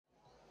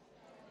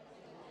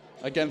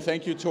Again,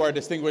 thank you to our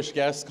distinguished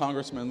guests,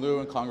 Congressman Lieu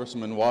and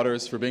Congressman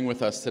Waters, for being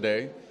with us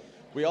today.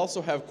 We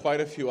also have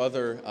quite a few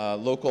other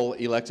local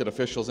elected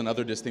officials and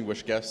other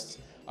distinguished guests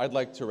I'd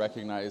like to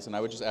recognize, and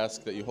I would just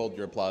ask that you hold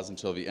your applause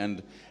until the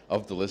end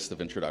of the list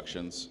of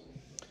introductions.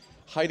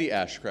 Heidi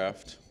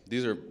Ashcraft,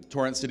 these are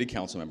Torrance City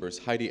Council members,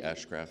 Heidi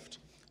Ashcraft,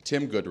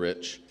 Tim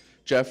Goodrich,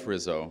 Jeff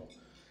Rizzo,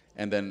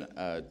 and then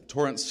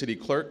Torrance City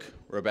Clerk,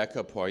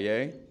 Rebecca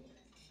Poirier,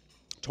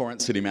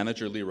 Torrance City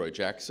Manager, Leroy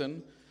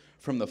Jackson,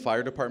 from the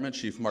Fire Department,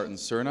 Chief Martin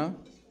Cerna,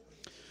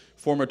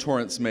 former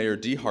Torrance Mayor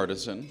Dee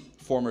Hardison,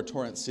 former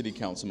Torrance City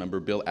Council Member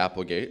Bill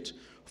Applegate,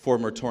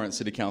 former Torrance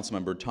City Council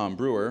Member Tom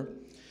Brewer,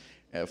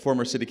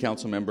 former City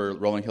Council Member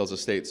Rolling Hills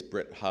Estates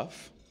Britt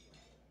Huff,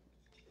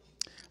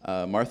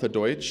 Martha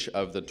Deutsch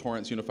of the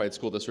Torrance Unified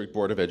School District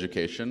Board of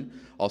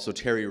Education, also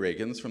Terry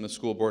Reagans from the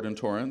School Board in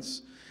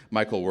Torrance,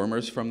 Michael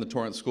Wormers from the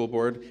Torrance School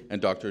Board,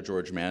 and Dr.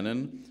 George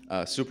Mannon,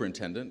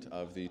 Superintendent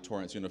of the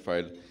Torrance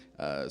Unified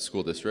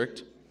School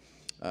District,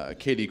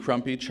 Katie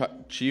Crumpy,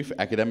 Chief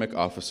Academic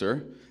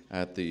Officer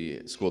at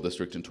the School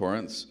District in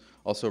Torrance,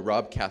 also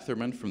Rob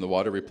Catherman from the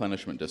Water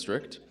Replenishment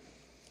District,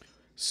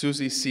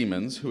 Susie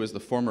Siemens, who is the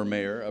former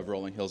mayor of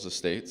Rolling Hills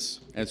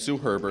Estates, and Sue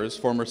Herbers,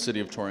 former City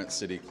of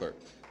Torrance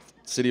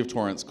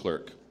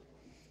clerk.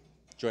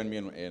 Join me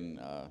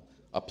in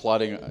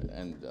applauding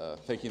and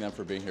thanking them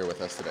for being here with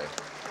us today.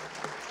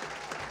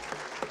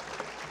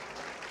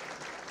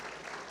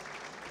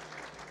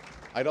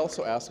 I'd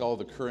also ask all of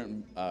the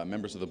current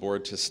members of the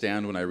board to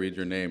stand when I read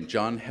your name.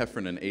 John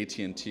Heffernan,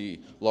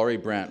 AT&T, Laurie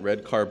Brandt,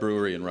 Red Car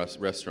Brewery and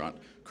Restaurant,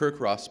 Kirk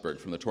Rosberg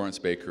from the Torrance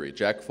Bakery,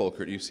 Jack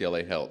Folkert,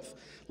 UCLA Health,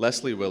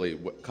 Leslie Willie,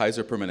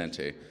 Kaiser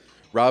Permanente,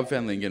 Rob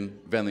Van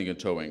Lingen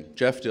Towing,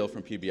 Jeff Dill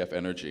from PBF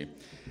Energy,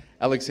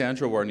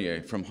 Alexandra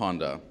Warnier from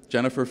Honda,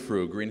 Jennifer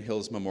Frew, Green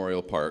Hills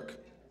Memorial Park,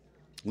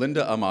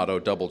 Linda Amato,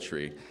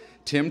 Doubletree,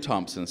 Tim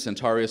Thompson,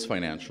 Centaurus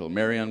Financial,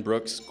 Marianne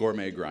Brooks,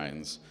 Gourmet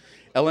Grinds,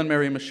 Ellen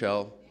Mary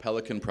Michelle,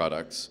 Pelican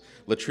Products,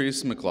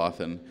 Latrice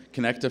McLaughlin,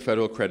 Connecta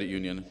Federal Credit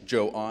Union,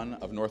 Joe On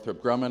of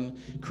Northrop Grumman,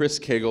 Chris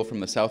Cagle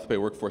from the South Bay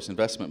Workforce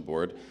Investment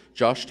Board,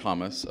 Josh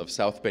Thomas of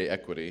South Bay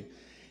Equity,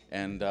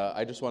 and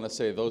I just want to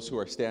say, those who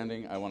are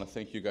standing, I want to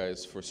thank you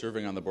guys for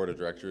serving on the board of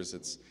directors.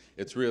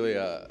 It's really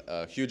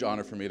a huge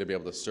honor for me to be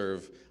able to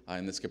serve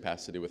in this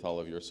capacity with all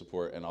of your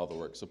support and all the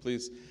work. So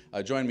please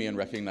join me in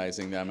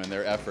recognizing them and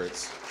their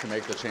efforts to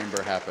make the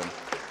chamber happen.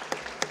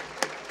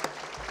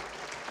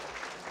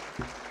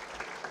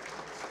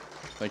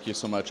 Thank you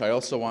so much. I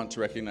also want to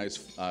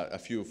recognize a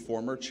few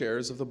former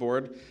chairs of the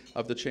board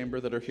of the chamber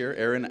that are here.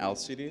 Aaron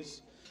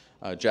Alcides,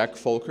 Jack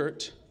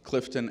Folkert,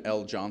 Clifton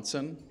L.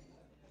 Johnson,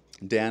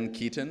 Dan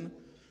Keaton,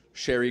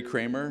 Sherry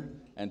Kramer,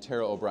 and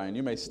Tara O'Brien.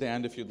 You may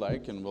stand if you'd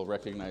like, and we'll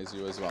recognize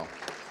you as well.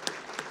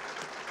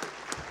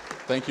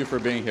 Thank you for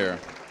being here.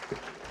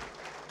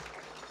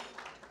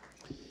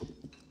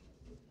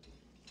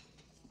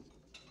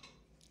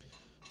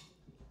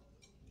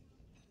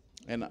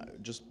 And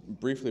just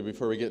briefly,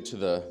 before we get to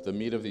the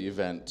meat of the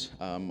event,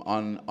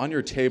 on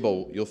your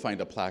table, you'll find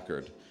a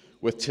placard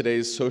with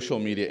today's social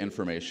media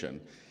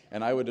information.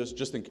 And I would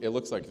just think, it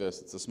looks like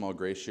this, it's a small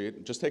gray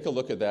sheet. Just take a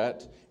look at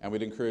that, and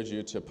we'd encourage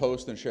you to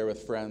post and share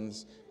with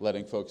friends,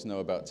 letting folks know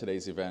about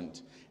today's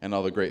event and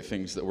all the great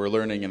things that we're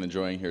learning and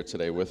enjoying here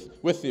today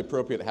with the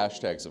appropriate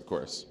hashtags, of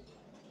course.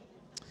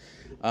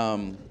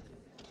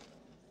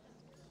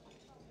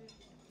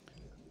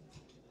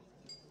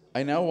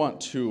 I now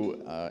want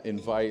to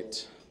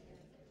invite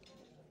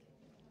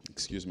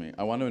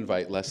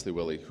Leslie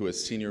Willie, who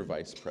is Senior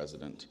Vice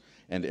President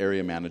and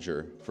Area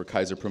Manager for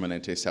Kaiser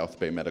Permanente South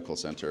Bay Medical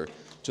Center,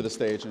 to the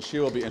stage, and she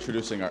will be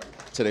introducing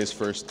today's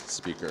first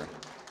speaker.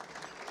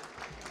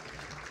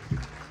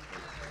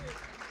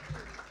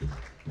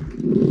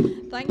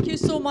 Thank you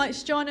so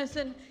much,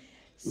 Jonathan.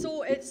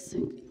 So it's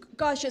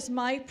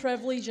my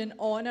privilege and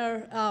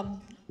honor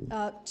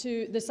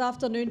to this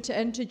afternoon to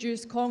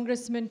introduce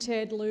Congressman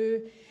Ted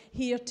Lieu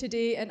here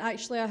today, and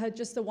actually I had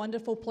just the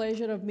wonderful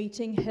pleasure of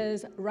meeting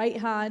his right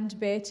hand,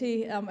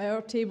 Betty, at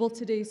our table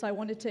today, so I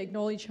wanted to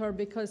acknowledge her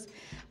because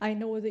I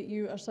know that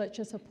you are such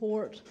a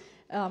support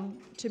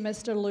to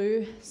Mr.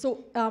 Lieu.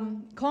 So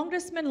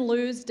Congressman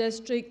Lieu's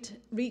district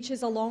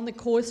reaches along the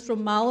coast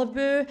from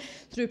Malibu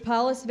through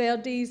Palos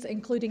Verdes,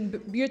 including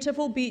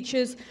beautiful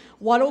beaches,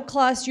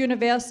 world-class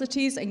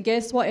universities, and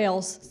guess what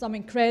else? Some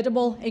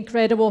incredible,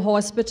 incredible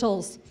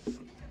hospitals.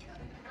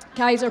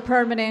 Kaiser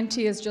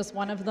Permanente is just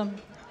one of them.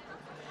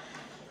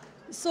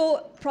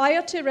 So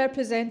prior to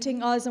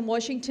representing us in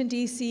Washington,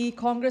 D.C.,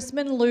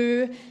 Congressman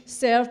Lieu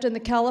served in the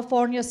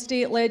California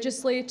State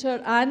Legislature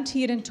and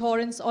here in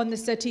Torrance on the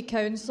City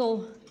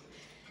Council.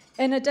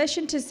 In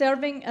addition to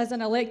serving as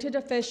an elected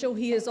official,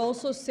 he has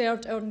also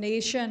served our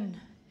nation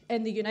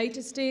in the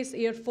United States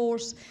Air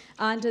Force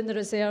and in the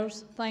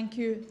reserves. Thank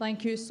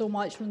you so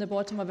much from the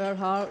bottom of our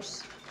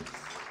hearts.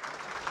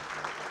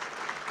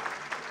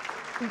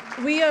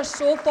 We are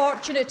so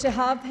fortunate to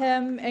have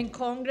him in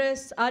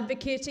Congress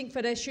advocating for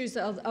issues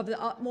of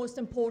the utmost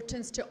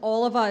importance to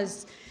all of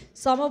us,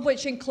 some of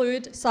which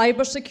include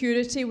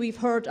cybersecurity. We've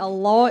heard a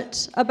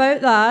lot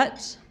about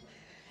that.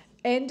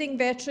 ending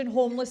veteran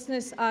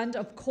homelessness, and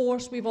of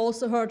course we've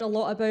also heard a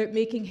lot about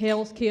making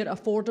healthcare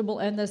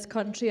affordable in this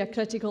country, a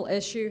critical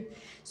issue.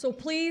 So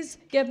please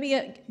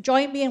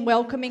join me in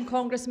welcoming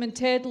Congressman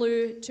Ted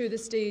Lieu to the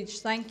stage.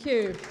 Thank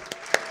you.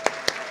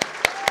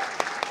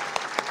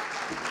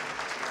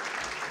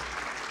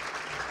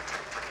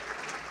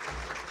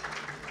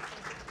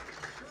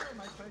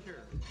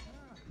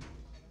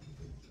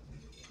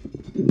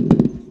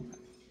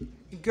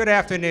 Good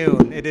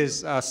afternoon. It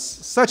is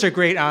such a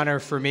great honor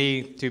for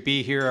me to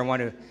be here. I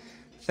want to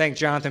thank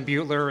Jonathan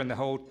Butler and the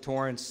whole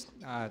Torrance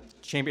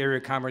Chamber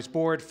Area Commerce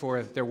Board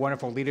for their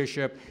wonderful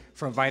leadership,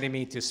 for inviting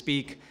me to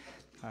speak.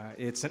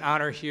 It's an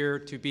honor here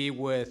to be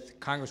with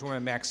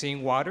Congresswoman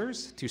Maxine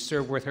Waters, to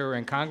serve with her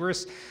in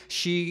Congress.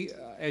 She,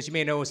 as you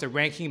may know, is the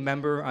ranking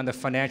member on the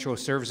Financial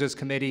Services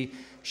Committee.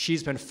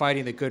 She's been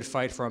fighting the good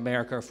fight for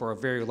America for a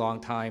very long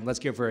time. Let's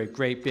give her a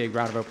great big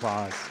round of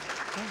applause.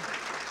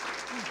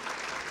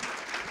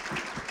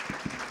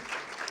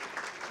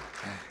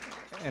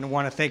 And I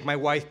want to thank my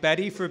wife,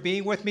 Betty, for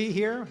being with me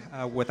here.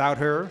 Without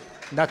her,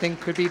 nothing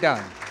could be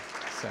done.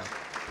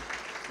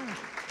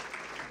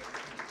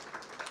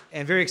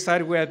 And very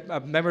excited we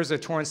have members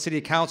of Torrance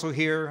City Council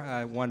here.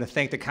 I want to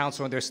thank the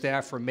council and their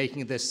staff for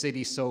making this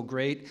city so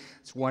great.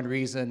 It's one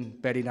reason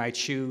Betty and I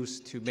choose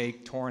to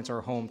make Torrance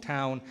our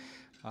hometown.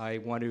 I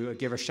want to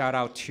give a shout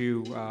out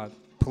to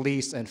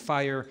police and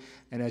fire.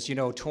 And as you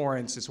know,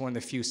 Torrance is one of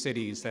the few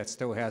cities that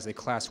still has a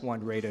Class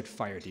 1 rated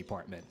fire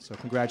department. So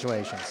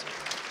congratulations.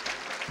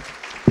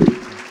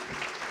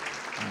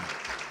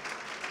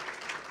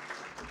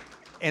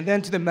 And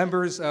then to the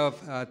members of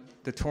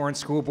the Torrance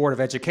School Board of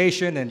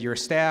Education and your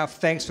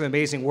staff, thanks for the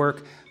amazing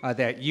work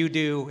that you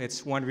do.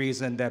 It's one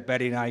reason that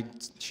Betty and I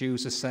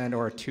choose to send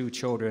our 2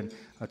 children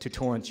to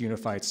Torrance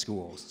Unified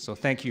Schools. So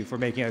thank you for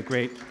making a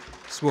great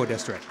school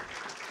district.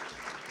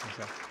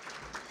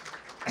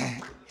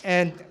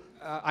 And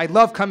I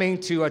love coming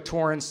to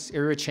Torrance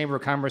Area Chamber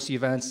of Commerce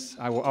events.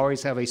 I will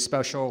always have a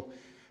special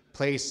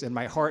place in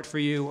my heart for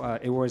you.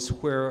 It was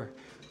where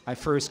I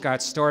first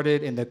got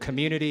started in the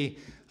community.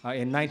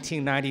 In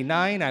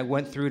 1999, I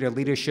went through the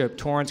Leadership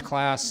Torrance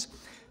class,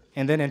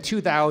 and then in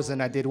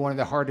 2000, I did one of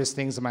the hardest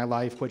things in my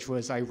life, which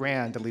was I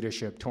ran the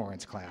Leadership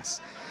Torrance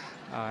class.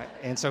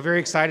 And so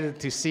very excited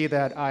to see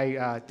that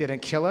I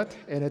didn't kill it,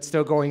 and it's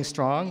still going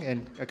strong,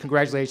 and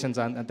congratulations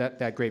on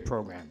that great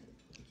program.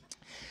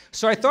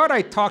 So I thought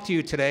I'd talk to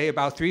you today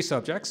about 3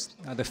 subjects.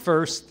 The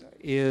first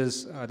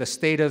is the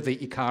state of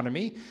the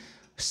economy.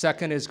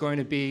 Second is going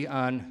to be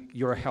on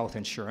your health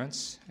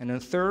insurance. And then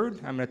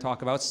third, I'm going to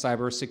talk about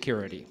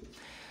cybersecurity.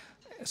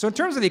 So in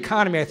terms of the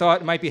economy, I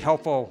thought it might be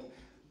helpful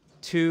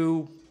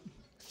to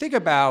think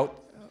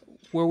about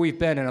where we've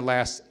been in the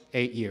last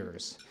 8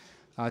 years.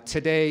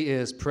 Today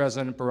is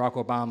President Barack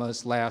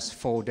Obama's last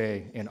full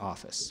day in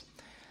office.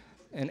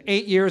 And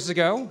 8 years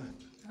ago,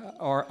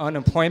 our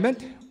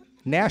unemployment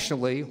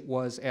nationally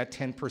was at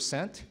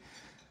 10%.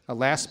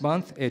 Last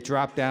month, it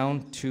dropped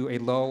down to a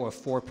low of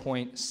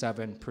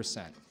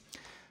 4.7%.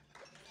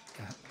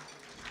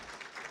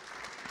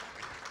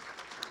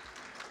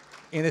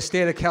 In the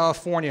state of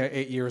California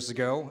 8 years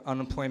ago,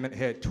 unemployment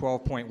hit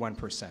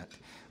 12.1%.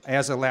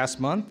 As of last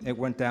month, it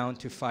went down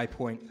to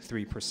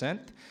 5.3%.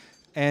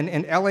 And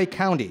in LA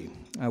County,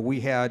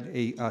 we had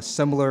a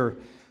similar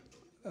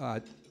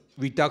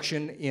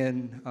reduction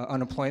in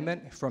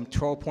unemployment from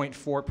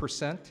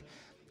 12.4%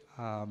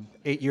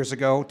 8 years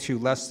ago to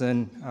less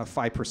than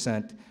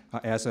 5%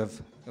 as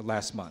of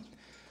last month.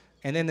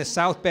 And in the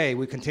South Bay,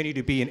 we continue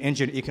to be an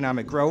engine of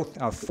economic growth.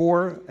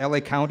 For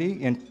LA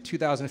County in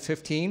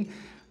 2015,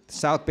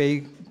 South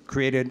Bay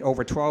created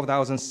over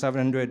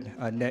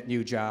 12,700 net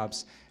new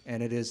jobs,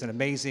 and it is an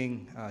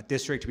amazing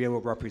district to be able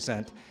to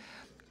represent.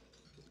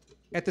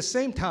 At the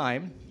same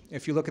time,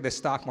 if you look at the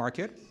stock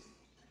market,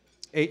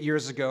 8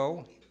 years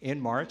ago in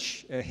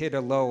March, it hit a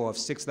low of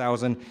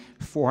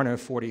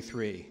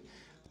 6,443.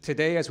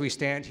 Today, as we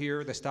stand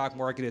here, the stock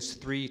market is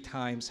 3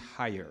 times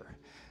higher.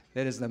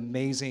 That is an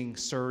amazing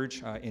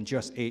surge in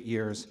just 8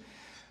 years.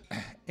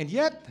 And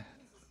yet,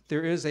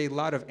 there is a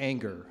lot of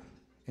anger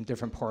in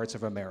different parts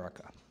of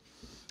America.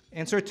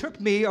 And so it took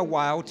me a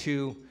while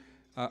to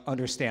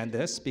understand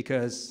this,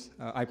 because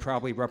I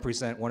probably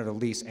represent one of the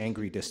least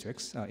angry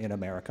districts in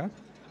America.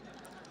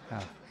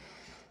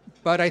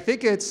 But I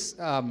think it's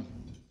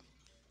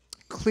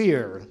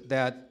clear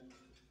that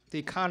the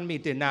economy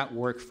did not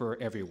work for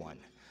everyone.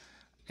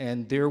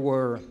 And there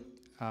were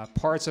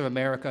parts of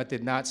America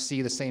did not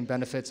see the same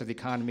benefits of the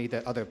economy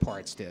that other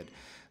parts did.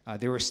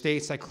 There were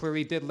states that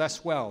clearly did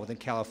less well than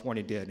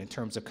California did in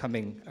terms of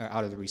coming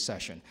out of the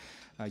recession.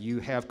 You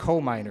have coal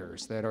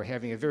miners that are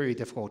having a very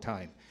difficult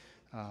time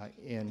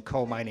in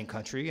coal mining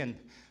country, and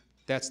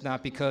that's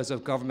not because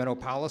of governmental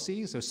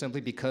policies or simply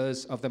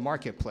because of the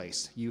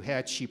marketplace. You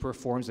had cheaper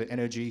forms of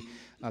energy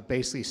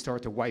basically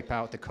start to wipe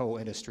out the coal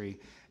industry,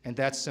 and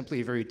that's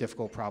simply a very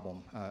difficult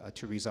problem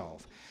to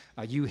resolve.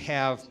 You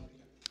have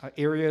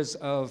areas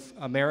of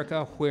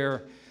America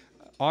where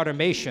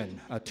automation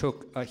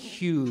took a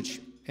huge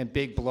and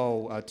big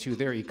blow to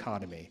their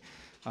economy.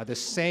 The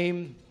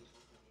same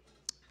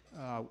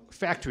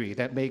factory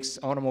that makes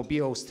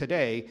automobiles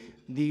today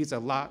needs a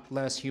lot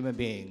less human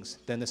beings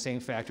than the same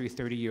factory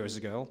 30 years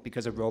ago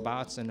because of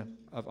robots and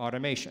of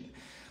automation.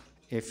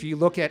 If you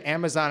look at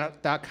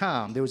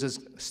Amazon.com, there was this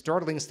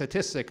startling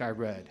statistic I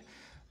read.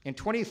 In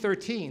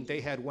 2013,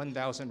 they had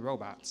 1,000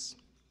 robots.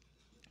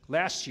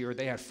 Last year,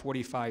 they had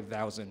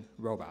 45,000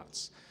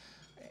 robots.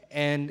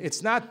 And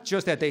it's not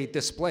just that they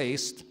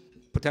displaced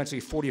potentially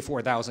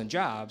 44,000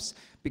 jobs,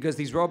 because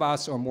these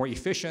robots are more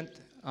efficient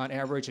on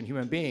average than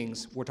human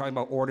beings. We're talking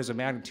about orders of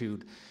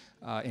magnitude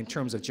in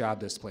terms of job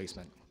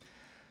displacement.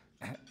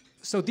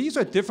 So these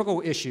are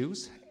difficult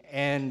issues,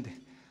 and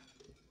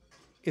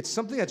it's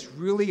something that's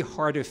really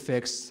hard to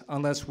fix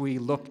unless we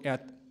look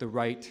at the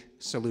right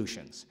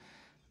solutions.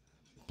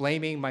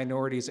 Blaming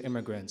minorities and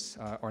immigrants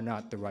are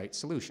not the right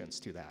solutions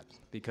to that,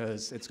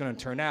 because it's going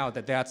to turn out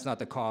that that's not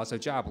the cause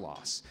of job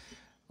loss.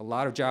 A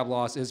lot of job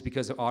loss is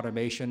because of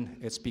automation.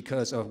 It's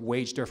because of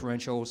wage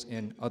differentials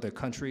in other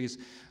countries.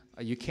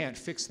 You can't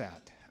fix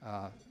that,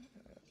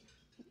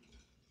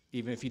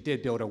 even if you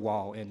did build a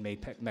wall and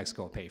made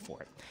Mexico pay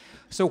for it.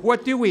 So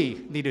what do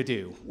we need to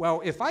do?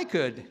 Well, if I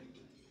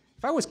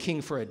was king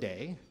for a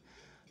day,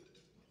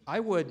 I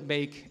would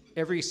make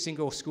every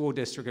single school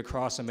district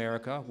across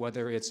America,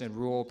 whether it's in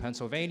rural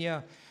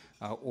Pennsylvania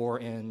or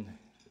in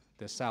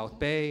the South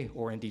Bay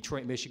or in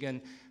Detroit,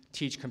 Michigan,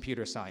 teach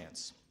computer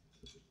science.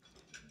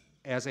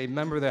 As a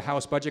member of the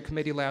House Budget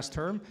Committee last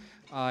term,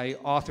 I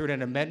authored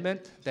an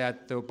amendment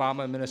that the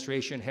Obama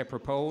administration had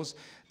proposed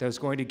that was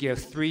going to give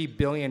 $3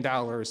 billion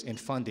in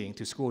funding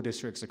to school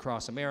districts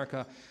across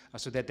America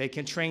so that they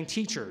can train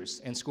teachers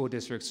in school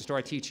districts to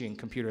start teaching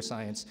computer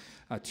science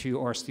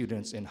to our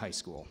students in high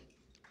school.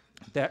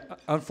 That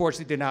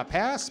unfortunately did not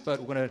pass, but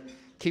we're going to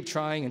keep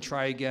trying and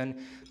try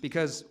again,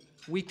 because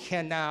we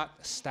cannot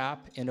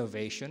stop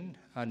innovation,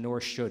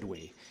 nor should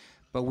we.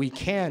 But we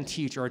can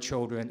teach our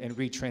children and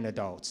retrain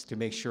adults to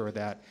make sure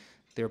that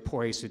they're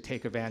poised to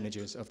take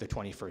advantages of the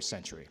 21st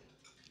century.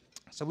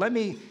 So let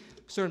me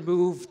sort of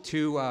move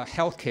to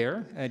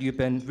healthcare, and you've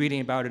been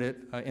reading about it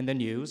in the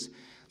news.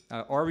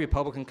 Our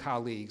Republican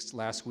colleagues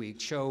last week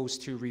chose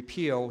to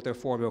repeal the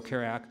Affordable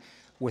Care Act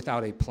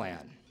without a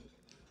plan.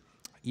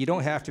 You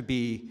don't have to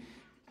be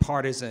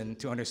partisan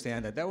to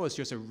understand that that was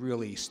just a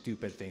really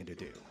stupid thing to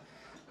do.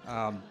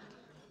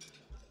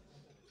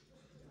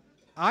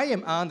 I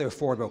am on the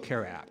Affordable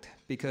Care Act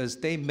because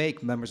they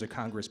make members of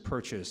Congress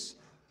purchase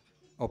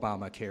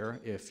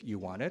Obamacare if you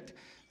want it,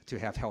 to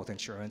have health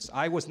insurance.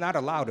 I was not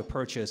allowed to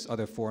purchase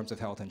other forms of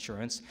health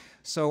insurance,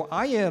 so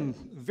I am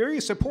very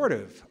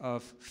supportive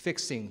of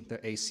fixing the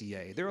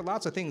ACA. There are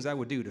lots of things I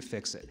would do to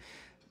fix it,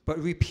 but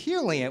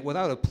repealing it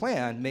without a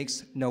plan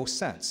makes no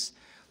sense,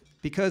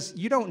 because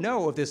you don't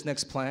know if this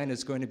next plan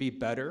is going to be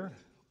better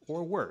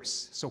or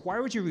worse. So why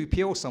would you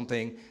repeal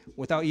something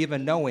without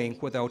even knowing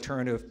what the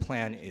alternative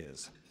plan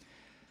is?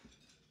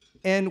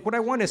 And what I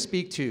want to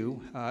speak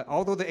to,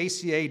 although the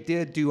ACA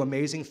did do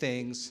amazing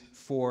things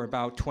for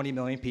about 20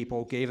 million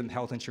people, gave them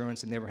health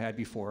insurance they never had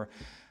before,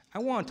 I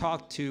want to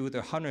talk to the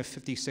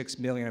 156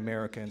 million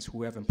Americans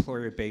who have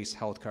employer-based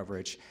health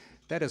coverage.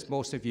 That is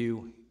most of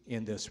you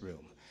in this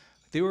room.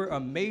 There were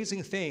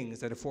amazing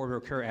things that the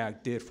Affordable Care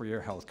Act did for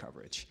your health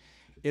coverage.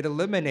 It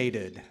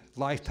eliminated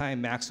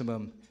lifetime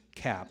maximum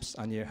caps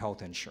on your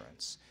health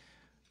insurance.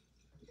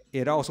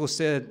 It also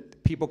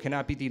said people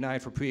cannot be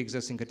denied for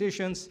pre-existing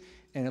conditions,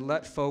 and it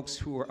let folks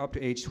who are up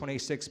to age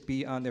 26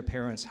 be on their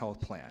parents' health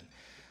plan.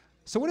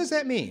 So what does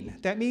that mean?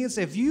 That means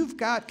if you've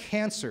got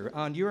cancer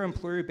on your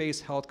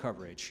employer-based health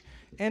coverage,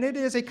 and it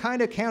is a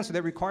kind of cancer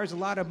that requires a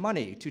lot of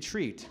money to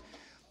treat,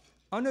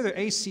 under the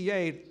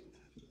ACA,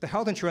 the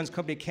health insurance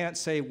company can't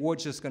say, we're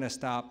just going to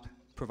stop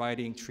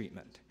providing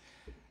treatment.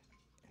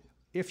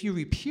 If you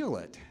repeal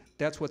it,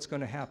 that's what's going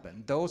to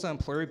happen. Those on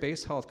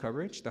employer-based health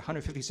coverage, the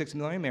 156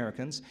 million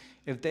Americans,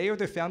 if they or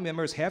their family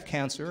members have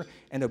cancer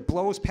and it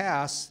blows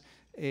past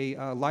a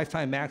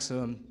lifetime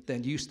maximum,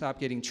 then you stop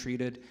getting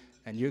treated,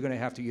 and you're going to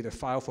have to either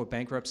file for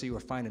bankruptcy or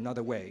find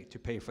another way to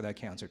pay for that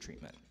cancer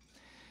treatment.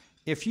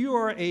 If you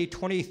are a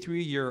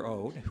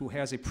 23-year-old who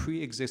has a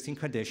pre-existing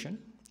condition,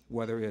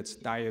 whether it's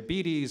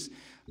diabetes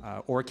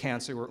or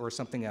cancer or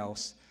something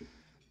else,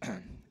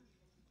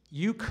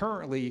 you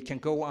currently can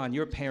go on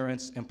your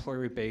parents'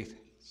 employer-based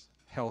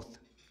health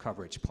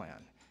coverage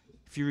plan.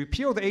 If you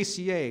repeal the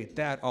ACA,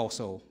 that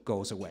also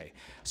goes away.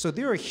 So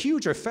there are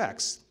huge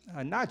effects,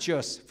 not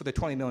just for the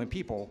 20 million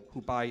people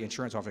who buy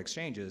insurance off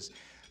exchanges,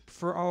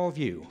 for all of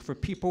you, for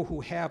people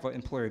who have an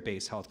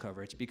employer-based health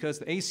coverage, because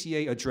the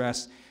ACA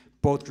addressed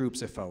both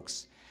groups of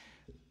folks.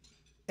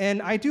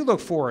 And I do look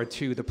forward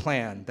to the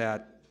plan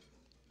that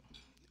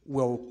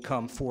will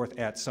come forth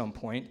at some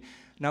point.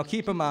 Now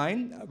keep in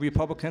mind,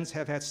 Republicans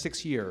have had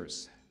 6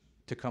 years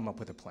to come up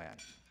with a plan.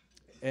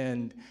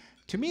 And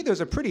to me,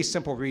 there's a pretty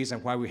simple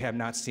reason why we have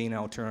not seen an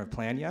alternative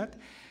plan yet.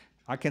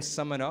 I can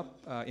sum it up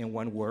in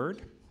one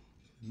word: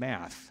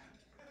 math.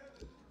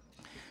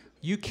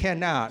 You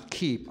cannot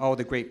keep all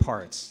the great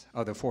parts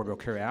of the Affordable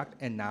Care Act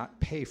and not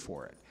pay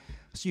for it.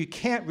 So you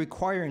can't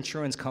require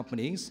insurance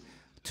companies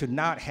to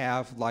not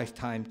have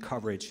lifetime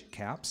coverage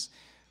caps,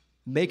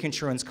 make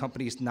insurance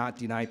companies not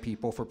deny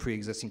people for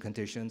pre-existing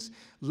conditions,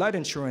 let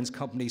insurance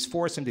companies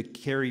force them to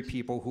carry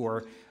people who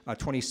are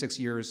 26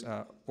 years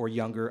or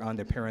younger on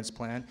their parents'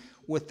 plan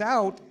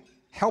without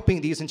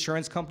helping these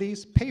insurance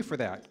companies pay for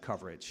that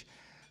coverage.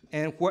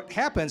 And what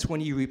happens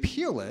when you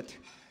repeal it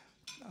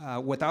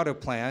without a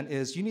plan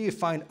is you need to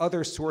find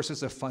other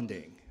sources of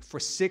funding. For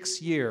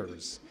 6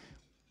 years,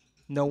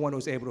 no one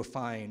was able to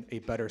find a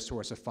better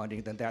source of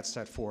funding than that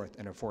set forth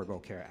in the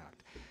Affordable Care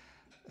Act.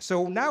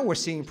 So now we're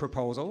seeing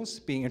proposals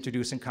being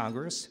introduced in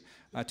Congress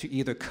to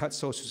either cut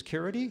Social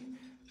Security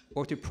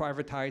or to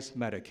privatize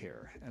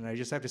Medicare. And I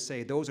just have to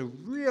say, those are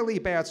really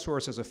bad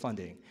sources of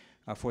funding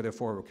for the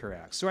Affordable Care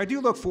Act. So I do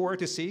look forward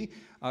to see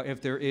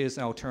if there is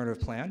an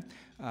alternative plan.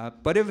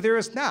 But if there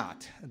is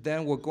not,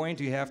 then we're going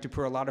to have to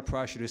put a lot of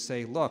pressure to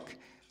say, look,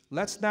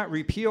 let's not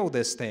repeal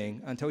this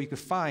thing until you can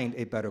find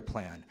a better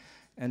plan.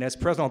 And as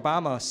President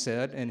Obama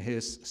said in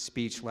his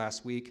speech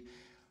last week,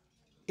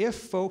 if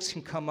folks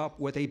can come up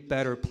with a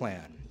better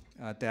plan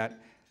that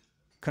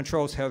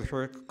controls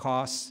healthcare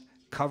costs,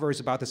 covers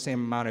about the same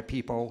amount of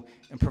people,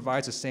 and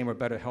provides the same or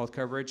better health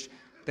coverage,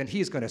 then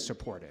he's going to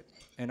support it.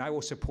 And I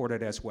will support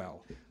it as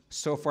well.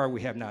 So far,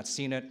 we have not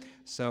seen it.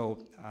 So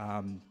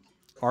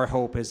our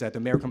hope is that the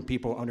American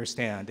people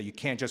understand that you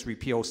can't just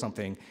repeal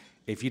something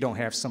if you don't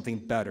have something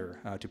better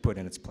to put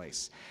in its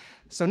place.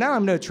 So now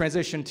I'm going to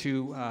transition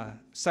to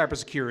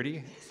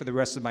cybersecurity for the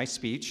rest of my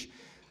speech.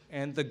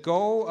 And the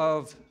goal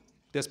of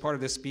this part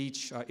of the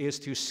speech is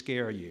to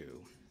scare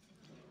you.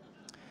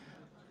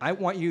 I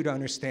want you to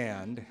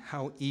understand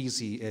how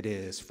easy it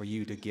is for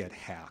you to get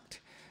hacked.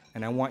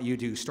 And I want you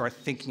to start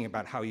thinking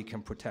about how you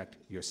can protect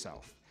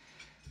yourself.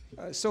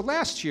 So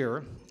last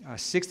year,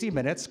 60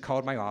 Minutes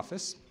called my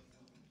office,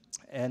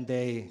 and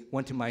they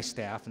went to my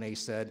staff, and they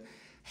said,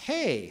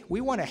 hey,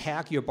 we want to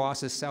hack your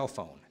boss's cell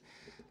phone.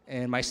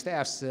 And my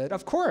staff said,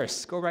 of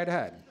course, go right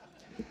ahead.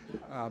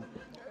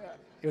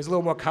 It was a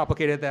little more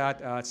complicated than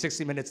that.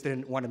 60 Minutes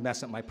didn't want to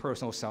mess up my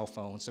personal cell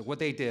phone. So what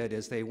they did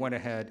is they went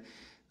ahead,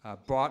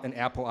 bought an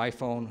Apple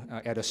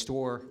iPhone at a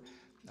store,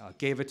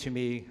 gave it to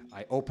me.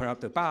 I opened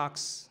up the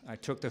box. I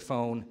took the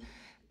phone.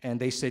 And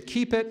they said,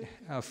 keep it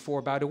for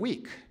about a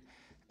week.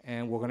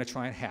 And we're going to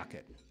try and hack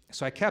it.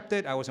 So I kept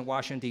it. I was in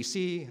Washington,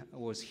 D.C. I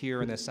was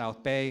here in the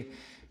South Bay.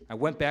 I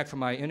went back for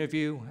my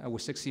interview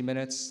with 60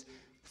 Minutes.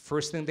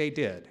 First thing they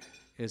did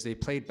is they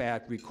played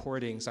back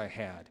recordings I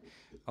had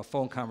of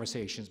phone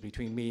conversations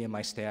between me and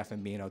my staff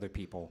and me and other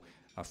people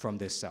from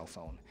this cell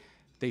phone.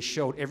 They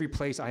showed every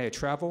place I had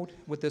traveled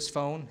with this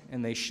phone,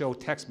 and they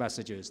showed text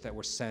messages that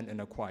were sent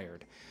and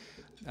acquired.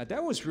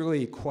 That was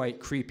really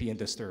quite creepy and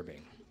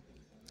disturbing.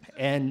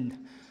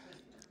 And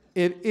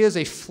it is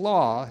a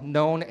flaw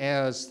known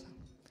as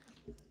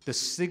the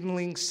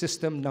signaling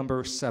system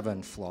number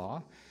 7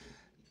 flaw.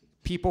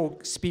 People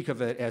speak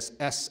of it as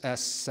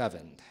SS7.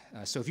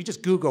 So if you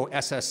just Google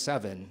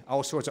SS7,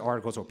 all sorts of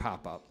articles will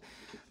pop up.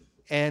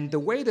 And the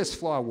way this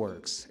flaw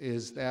works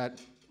is that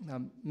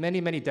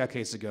many, many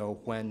decades ago,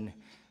 when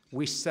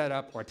we set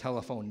up our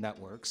telephone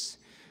networks,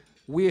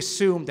 we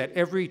assumed that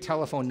every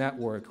telephone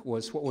network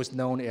was what was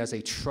known as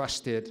a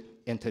trusted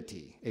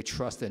entity, a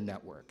trusted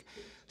network.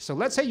 So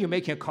let's say you're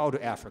making a call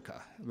to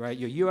Africa, right?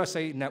 Your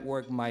USA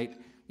network might,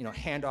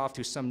 hand off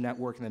to some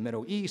network in the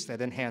Middle East that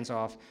then hands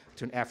off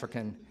to an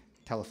African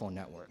telephone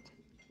network.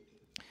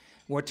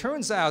 Well, it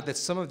turns out that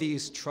some of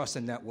these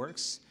trusted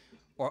networks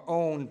are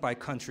owned by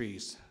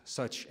countries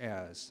such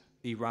as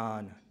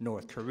Iran,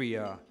 North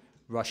Korea,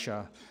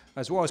 Russia,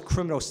 as well as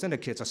criminal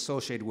syndicates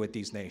associated with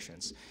these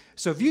nations.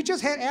 So if you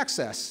just had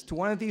access to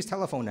one of these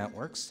telephone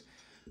networks,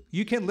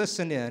 you can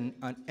listen in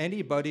on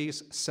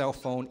anybody's cell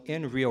phone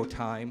in real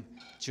time,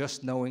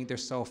 just knowing their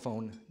cell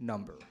phone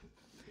number.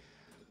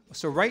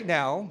 So right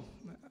now,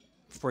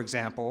 for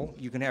example,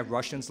 you can have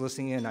Russians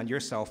listening in on your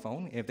cell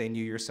phone if they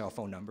knew your cell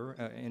phone number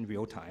in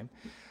real time.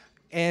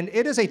 And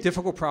it is a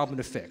difficult problem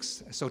to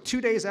fix. So 2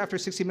 days after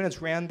 60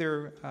 Minutes ran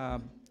their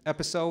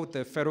episode,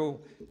 the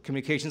Federal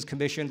Communications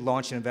Commission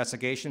launched an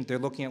investigation. They're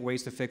looking at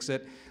ways to fix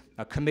it.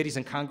 Committees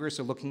in Congress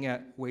are looking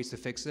at ways to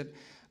fix it.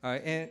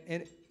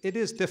 And it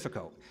is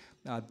difficult.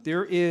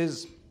 There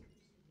is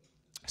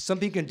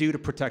something you can do to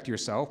protect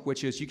yourself,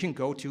 which is you can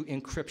go to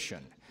encryption.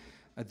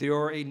 There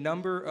are a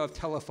number of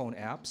telephone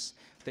apps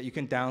that you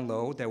can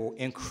download that will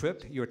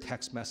encrypt your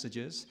text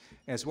messages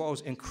as well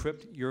as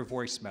encrypt your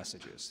voice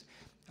messages.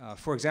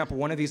 For example,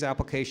 one of these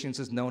applications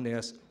is known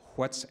as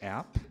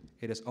WhatsApp.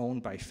 It is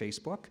owned by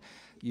Facebook.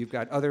 You've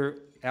got other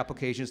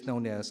applications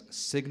known as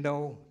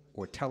Signal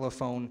or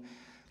Telephone.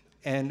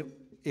 And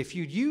if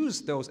you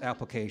use those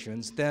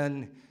applications,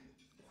 then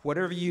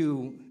whatever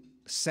you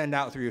send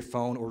out through your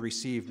phone or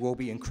receive will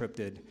be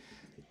encrypted.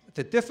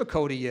 The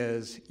difficulty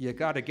is you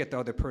got to get the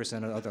other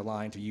person on the other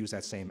line to use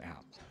that same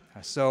app.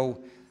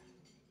 So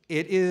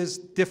it is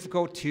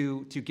difficult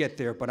to get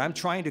there, but I'm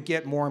trying to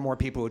get more and more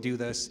people to do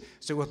this.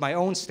 So with my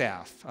own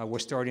staff, we're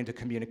starting to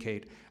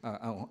communicate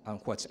on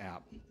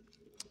WhatsApp.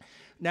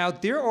 Now,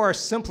 there are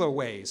simpler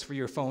ways for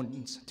your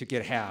phones to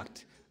get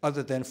hacked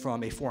other than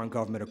from a foreign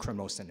government or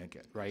criminal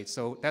syndicate, right?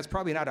 So that's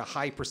probably not a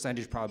high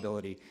percentage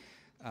probability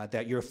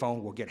that your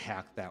phone will get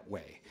hacked that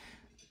way.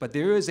 But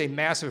there is a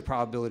massive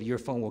probability your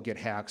phone will get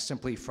hacked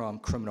simply from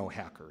criminal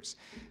hackers.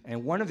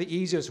 And one of the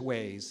easiest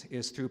ways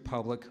is through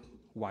public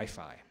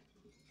Wi-Fi.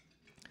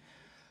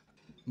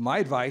 My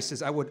advice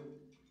is I would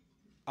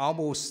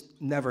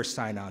almost never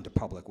sign on to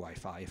public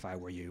Wi-Fi if I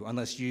were you,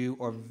 unless you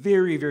are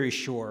very, very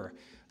sure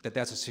that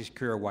that's a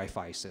secure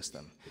Wi-Fi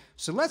system.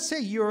 So let's say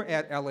you're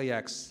at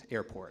LAX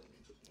airport.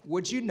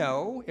 Would you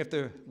know if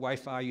the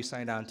Wi-Fi you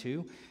signed on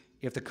to,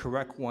 if the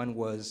correct one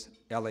was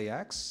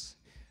LAX,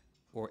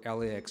 or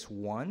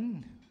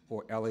LAX1,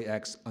 or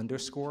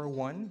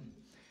LAX_1?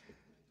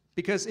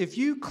 Because if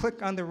you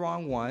click on the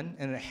wrong one,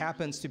 and it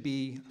happens to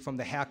be from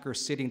the hacker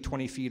sitting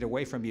 20 feet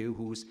away from you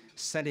who's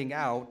sending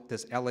out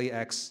this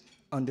LAX_1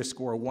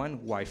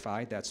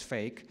 Wi-Fi that's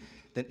fake,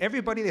 then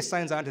everybody that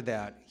signs on to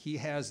that, he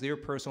has their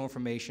personal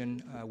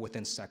information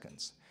within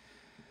seconds.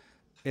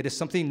 It is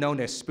something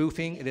known as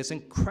spoofing. It is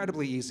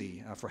incredibly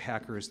easy for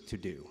hackers to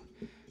do.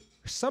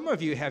 Some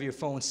of you have your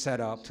phone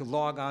set up to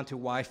log on to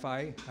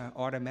Wi-Fi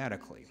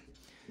automatically,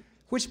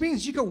 which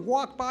means you can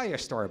walk by a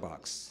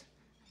Starbucks.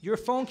 Your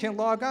phone can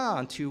log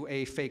on to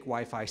a fake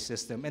Wi-Fi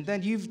system, and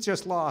then you've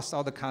just lost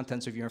all the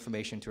contents of your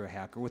information to a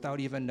hacker without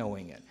even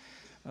knowing it.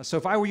 So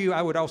if I were you,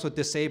 I would also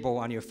disable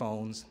on your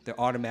phones the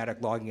automatic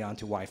logging on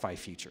to Wi-Fi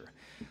feature.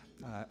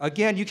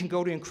 Again, you can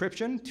go to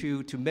encryption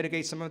to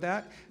mitigate some of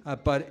that,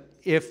 but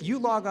if you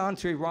log on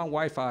to a wrong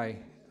Wi-Fi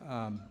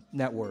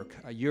network,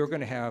 you're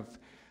going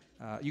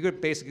to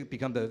basically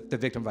become the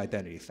victim of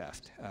identity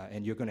theft,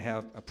 and you're going to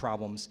have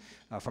problems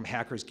from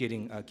hackers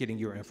getting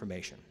your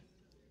information.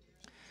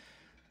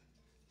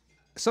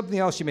 Something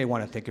else you may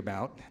want to think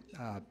about,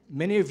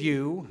 many of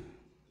you,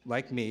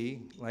 like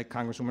me, like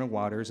Congresswoman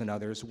Waters and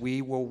others,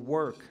 we will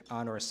work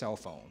on our cell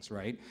phones,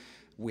 right?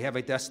 We have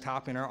a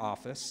desktop in our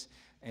office,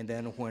 and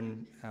then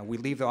when we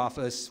leave the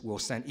office, we'll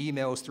send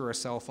emails through our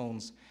cell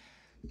phones.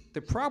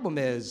 The problem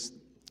is,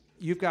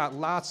 you've got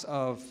lots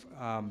of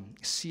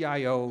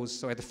CIOs.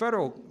 So at the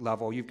federal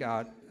level, you've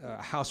got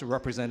House of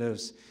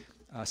Representatives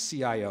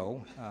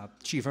CIO,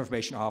 Chief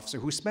Information Officer,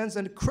 who spends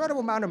an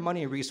incredible amount of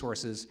money and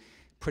resources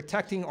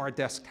protecting our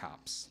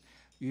desktops.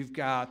 You've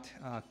got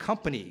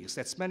companies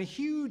that spend a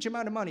huge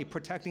amount of money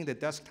protecting the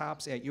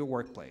desktops at your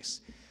workplace.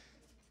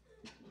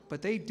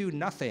 But they do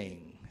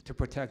nothing to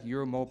protect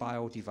your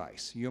mobile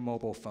device, your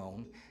mobile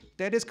phone,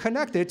 that is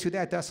connected to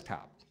that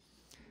desktop.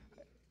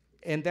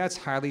 And that's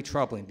highly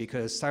troubling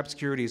because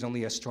cybersecurity is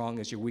only as strong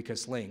as your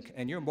weakest link,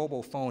 and your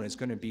mobile phone is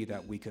going to be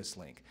that weakest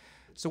link.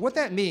 So what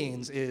that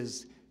means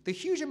is the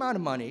huge amount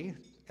of money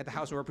at the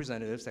House of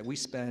Representatives that we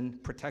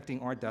spend protecting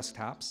our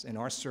desktops and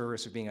our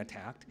servers from being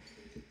attacked,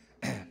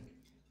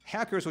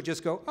 hackers will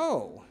just go,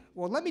 oh,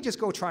 well, let me just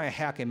go try and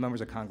hack a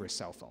members of Congress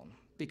cell phone,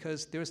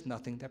 because there's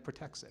nothing that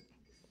protects it.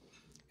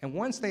 And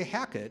once they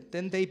hack it,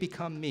 then they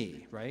become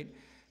me, right?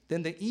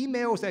 Then the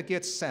emails that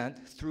get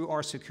sent through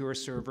our secure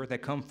server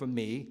that come from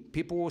me,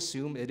 people will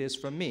assume it is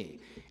from me.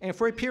 And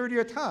for a period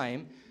of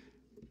time,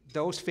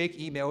 those fake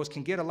emails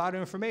can get a lot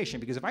of information,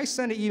 because if I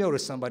send an email to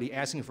somebody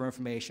asking for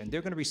information,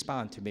 they're going to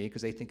respond to me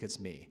because they think it's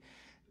me.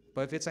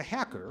 But if it's a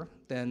hacker,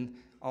 then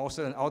all of a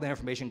sudden all the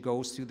information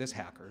goes to this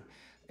hacker.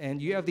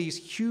 And you have these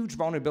huge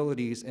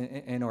vulnerabilities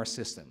in our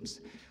systems.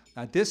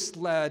 This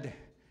led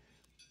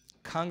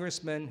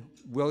Congressman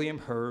William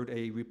Hurd,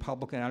 a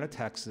Republican out of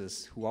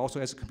Texas, who also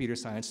has a computer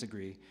science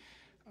degree.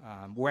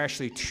 We're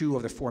actually 2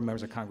 of the 4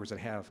 members of Congress that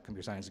have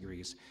computer science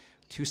degrees,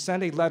 to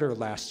send a letter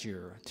last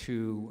year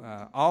to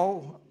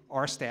all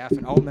our staff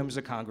and all members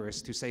of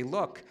Congress to say,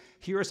 look,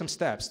 here are some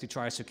steps to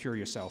try to secure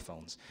your cell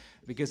phones,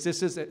 because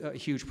this is a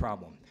huge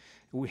problem.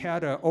 We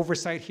had an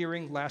oversight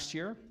hearing last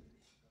year.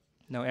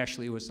 No,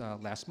 actually, it was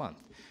last month,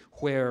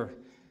 where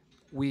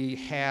we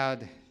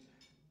had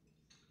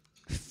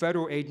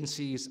federal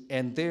agencies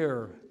and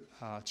their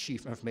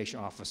chief information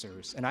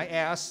officers. And I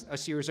asked a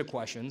series of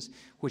questions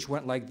which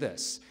went like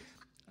this.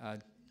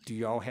 Do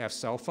you all have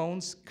cell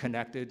phones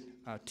connected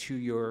to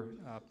your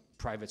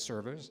private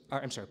servers,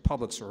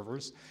 public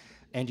servers,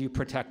 and do you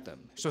protect them?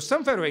 So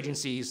some federal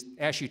agencies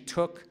actually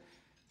took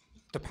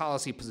the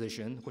policy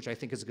position, which I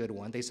think is a good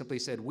one. They simply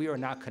said, we are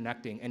not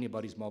connecting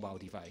anybody's mobile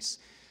device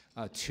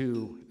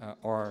to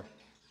our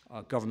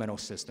governmental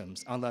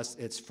systems unless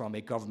it's from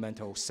a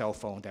governmental cell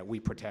phone that we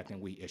protect and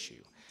we issue.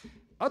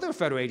 Other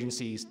federal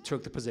agencies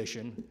took the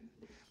position,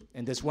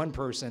 and this one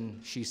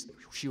person,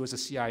 she was a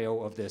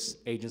CIO of this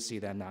agency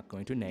that I'm not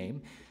going to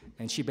name,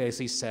 and she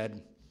basically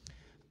said,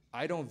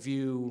 I don't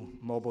view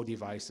mobile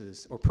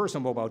devices or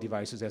personal mobile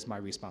devices as my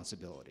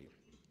responsibility.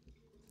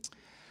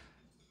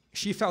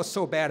 She felt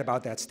so bad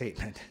about that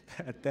statement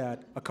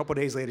that a couple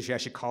days later she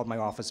actually called my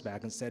office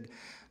back and said,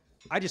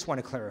 I just want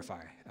to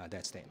clarify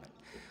that statement.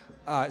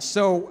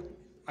 So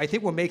I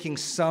think we're making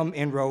some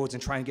inroads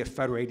in trying to get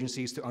federal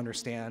agencies to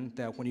understand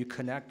that when you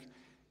connect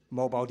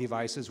mobile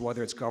devices,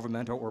 whether it's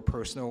governmental or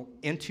personal,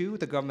 into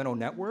the governmental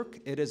network,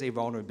 it is a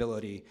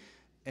vulnerability.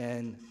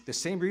 And the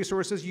same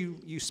resources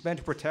you spend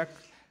to protect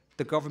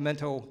the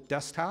governmental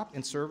desktop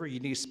and server, you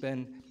need to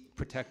spend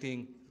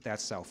protecting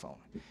that cell phone.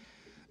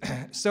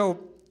 So,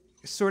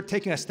 sort of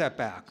taking a step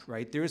back,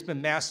 right? There's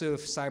been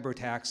massive cyber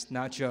attacks,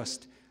 not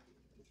just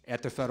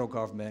at the federal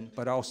government,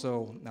 but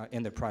also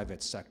in the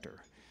private sector.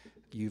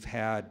 You've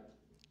had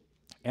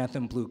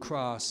Anthem Blue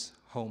Cross,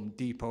 Home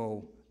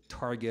Depot,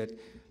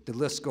 Target, the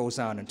list goes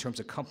on in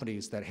terms of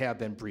companies that have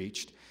been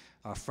breached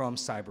from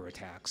cyber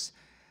attacks.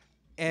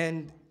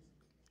 And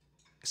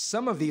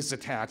some of these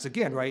attacks,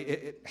 again,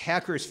 right,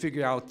 hackers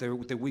figure out the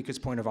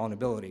weakest point of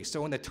vulnerability.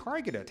 So in the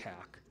Target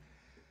attack,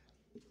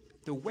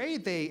 the way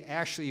they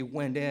actually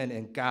went in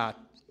and got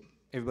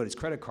everybody's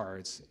credit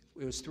cards,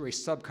 it was through a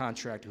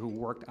subcontractor who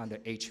worked on the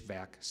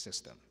HVAC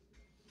system.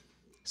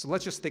 So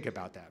let's just think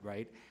about that,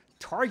 right?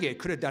 Target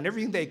could have done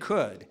everything they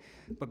could,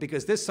 but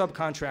because this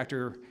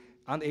subcontractor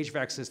on the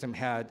HVAC system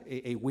had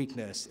a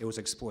weakness, it was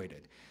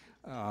exploited.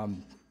 Let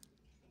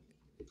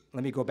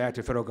me go back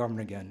to federal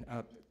government again.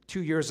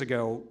 2 years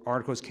ago,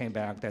 articles came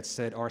back that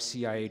said our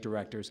CIA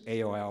director's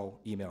AOL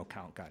email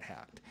account got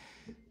hacked.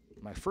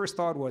 My first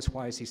thought was,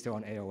 why is he still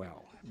on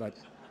AOL? But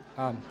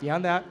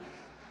beyond that,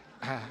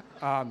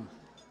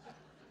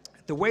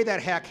 the way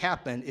that hack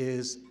happened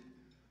is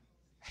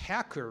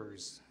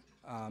hackers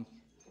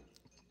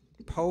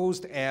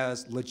posed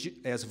as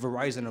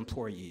Verizon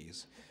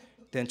employees,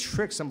 then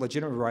tricked some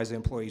legitimate Verizon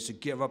employees to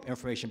give up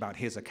information about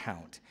his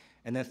account.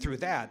 And then through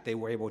that, they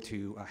were able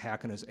to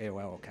hack on his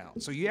AOL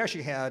account. So you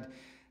actually had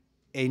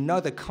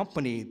another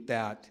company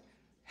that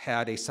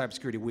had a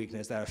cybersecurity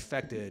weakness that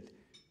affected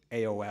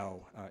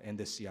AOL and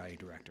the CIA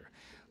director.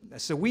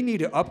 So we need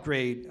to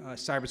upgrade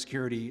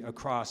cybersecurity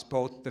across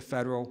both the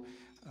federal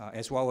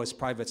as well as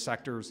private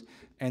sectors,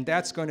 and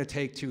that's going to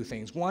take two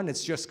things. One,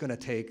 it's just going to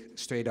take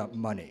straight up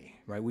money,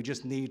 right? We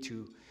just need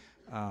to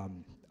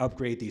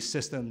upgrade these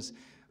systems.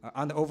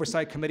 On the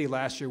Oversight Committee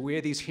last year, we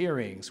had these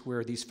hearings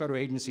where these federal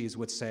agencies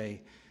would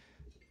say,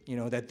 you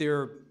know, that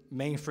their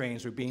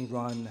mainframes were being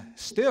run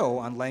still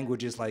on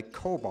languages like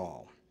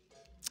COBOL,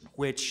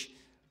 which,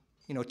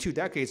 you know, 2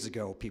 decades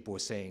ago, people were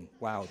saying,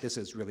 wow, this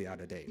is really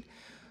out of date.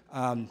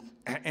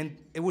 And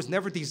it was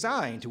never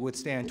designed to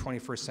withstand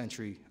 21st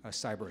century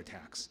cyber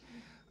attacks.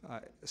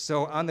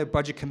 So on the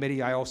Budget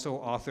Committee, I also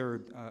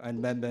authored an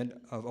amendment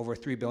of over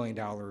 $3 billion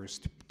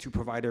to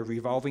provide a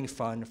revolving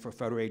fund for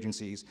federal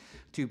agencies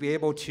to be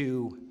able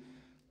to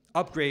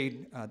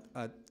upgrade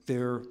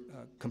their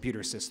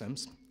computer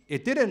systems.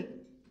 It didn't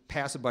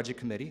pass a Budget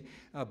Committee,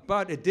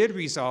 but it did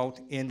result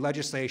in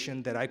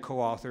legislation that I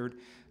co-authored,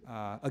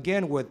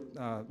 again with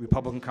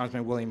Republican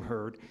Congressman William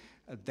Hurd,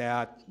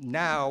 that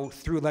now,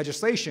 through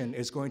legislation,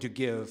 is going to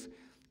give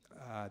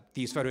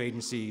these federal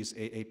agencies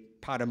a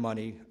pot of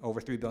money, over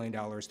 $3 billion,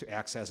 to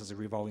access as a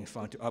revolving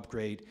fund to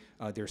upgrade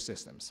their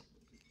systems.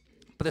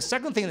 But the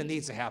second thing that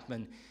needs to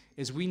happen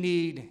is we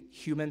need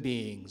human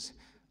beings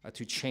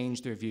to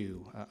change their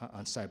view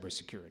on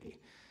cybersecurity.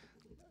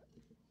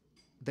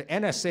 The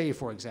NSA,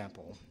 for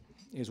example,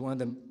 is one of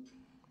the,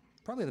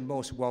 probably the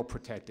most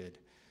well-protected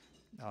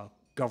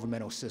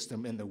governmental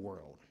system in the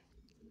world.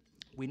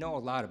 We know a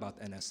lot about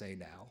the NSA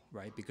now,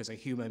 right? Because a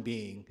human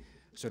being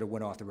sort of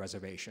went off the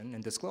reservation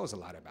and disclosed a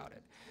lot about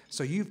it.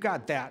 So you've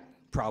got that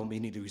problem you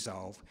need to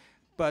resolve.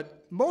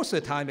 But most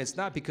of the time, it's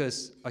not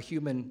because a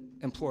human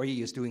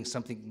employee is doing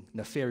something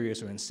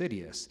nefarious or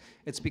insidious.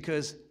 It's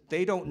because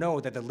they don't know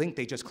that the link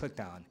they just clicked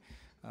on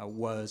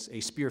was a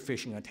spear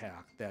phishing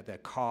attack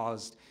that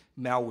caused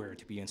malware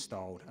to be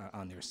installed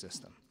on their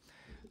system.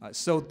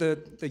 So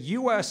the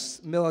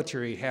US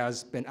military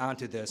has been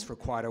onto this for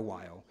quite a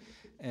while.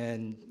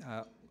 And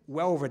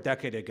well over a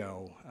decade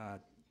ago,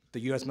 the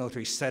US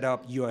military set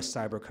up US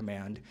Cyber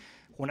Command.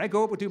 When I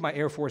go up to do my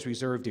Air Force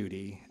Reserve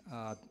duty,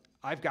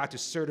 I've got to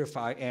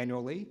certify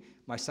annually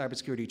my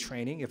cybersecurity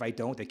training. If I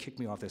don't, they kick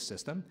me off the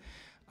system.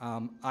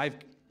 I've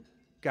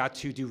got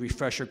to do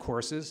refresher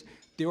courses.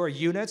 There are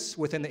units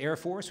within the Air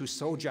Force whose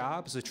sole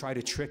job is to try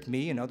to trick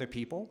me and other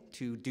people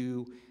to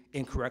do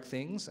incorrect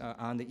things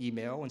on the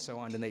email and so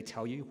on, and they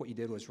tell you what you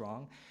did was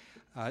wrong.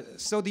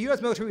 So the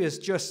US military is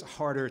just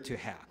harder to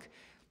hack.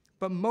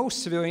 But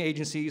most civilian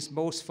agencies,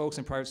 most folks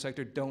in the private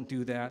sector don't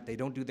do that. They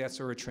don't do that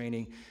sort of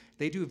training.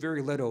 They do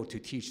very little to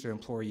teach their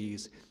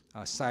employees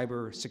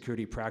cyber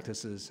security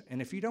practices.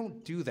 And if you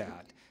don't do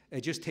that,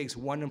 it just takes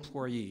one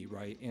employee,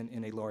 right,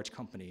 in a large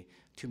company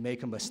to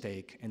make a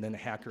mistake, and then a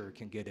hacker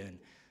can get in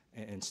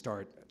and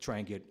start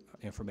trying to get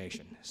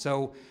information.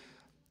 So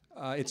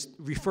it's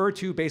referred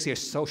to basically as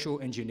social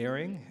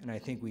engineering, and I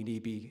think we need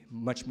to be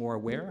much more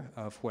aware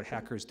of what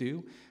hackers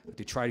do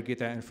to try to get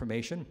that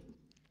information.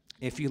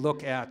 If you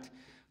look at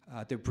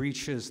the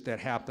breaches that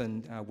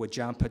happened with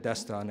John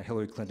Podesta on the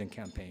Hillary Clinton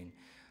campaign,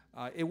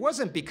 it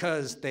wasn't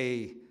because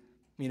they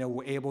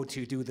were able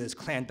to do this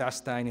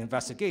clandestine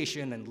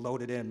investigation and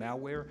loaded in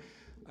malware.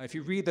 If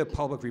you read the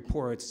public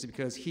reports, it's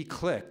because he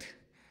clicked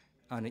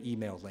on an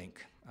email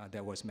link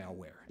that was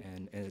malware,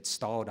 and it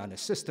stalled on the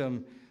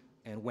system,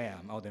 and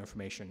wham, all the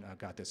information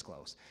got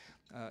disclosed.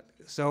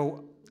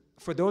 So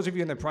for those of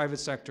you in the private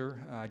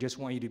sector, I just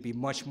want you to be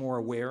much more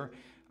aware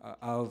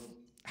of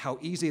how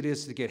easy it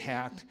is to get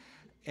hacked,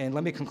 And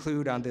let me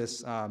conclude on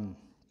this, on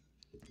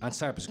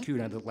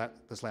cybersecurity, on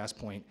this last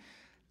point.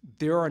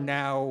 There are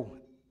now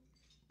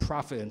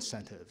profit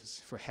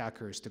incentives for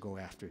hackers to go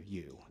after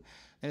you,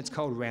 and it's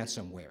called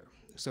ransomware.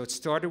 So it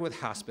started with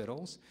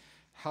hospitals.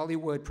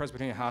 Hollywood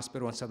Presbyterian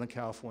Hospital in Southern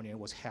California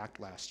was hacked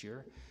last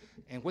year,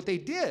 and what they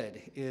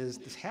did is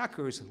the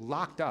hackers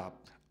locked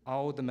up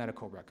all the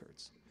medical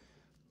records,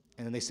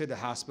 and then they said to the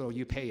hospital,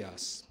 you pay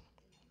us,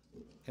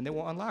 and they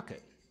will unlock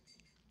it.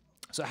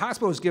 So the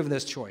hospital is given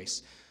this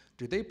choice.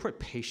 Do they put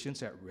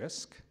patients at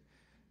risk,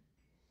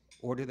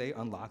 or do they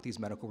unlock these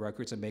medical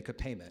records and make a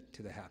payment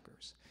to the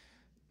hackers?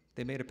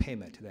 They made a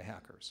payment to the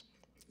hackers.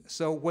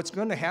 So what's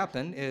going to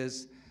happen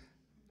is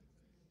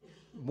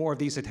more of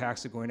these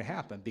attacks are going to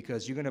happen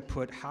because you're going to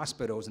put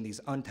hospitals in these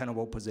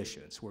untenable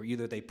positions where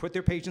either they put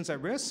their patients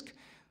at risk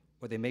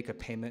or they make a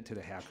payment to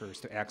the hackers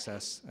to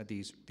access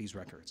these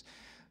records.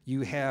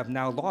 You have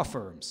now law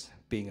firms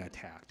being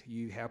attacked.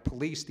 You have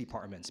police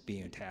departments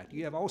being attacked.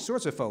 You have all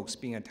sorts of folks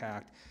being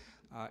attacked,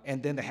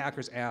 and then the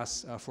hackers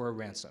ask for a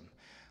ransom.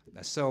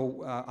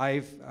 So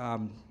I've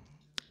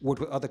worked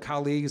with other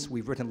colleagues.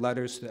 We've written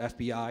letters to the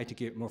FBI to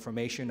get more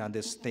information on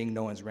this thing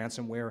known as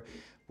ransomware.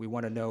 We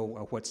want to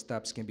know what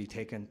steps can be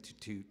taken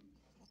to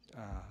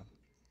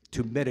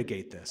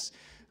mitigate this.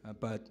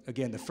 But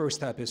again, the first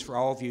step is for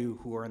all of you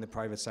who are in the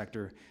private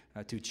sector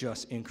to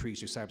just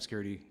increase your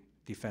cybersecurity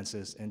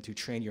defenses and to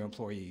train your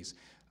employees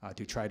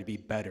to try to be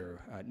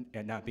better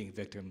at not being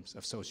victims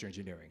of social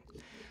engineering.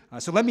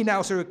 So let me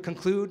now sort of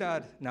conclude,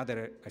 now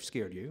that I've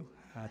scared you,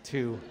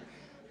 to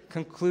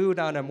conclude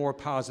on a more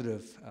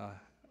positive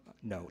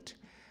note.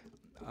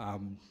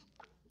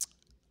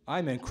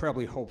 I'm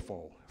incredibly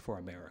hopeful for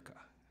America.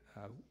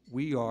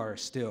 We are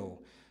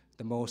still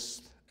the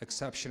most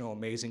exceptional,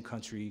 amazing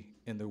country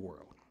in the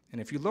world.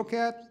 And if you look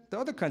at the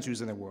other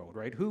countries in the world,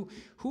 right, who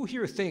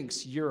here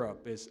thinks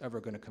Europe is ever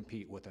going to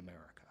compete with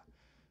America?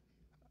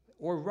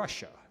 Or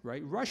Russia,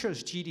 right?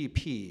 Russia's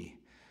GDP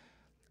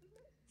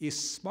is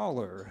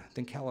smaller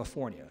than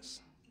California's.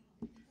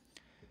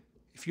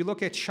 If you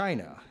look at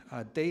China,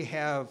 they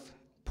have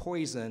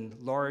poisoned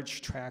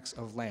large tracts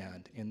of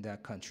land in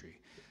that country.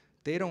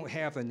 They don't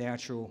have the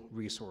natural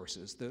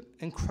resources, the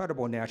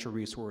incredible natural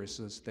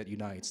resources that the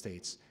United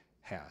States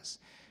has.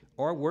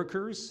 Our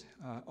workers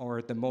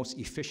are the most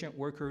efficient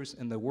workers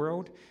in the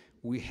world.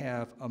 We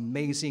have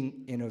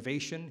amazing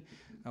innovation.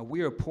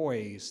 We are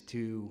poised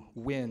to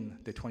win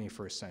the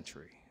 21st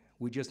century.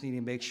 We just need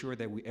to make sure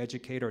that we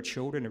educate our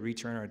children and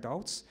retrain our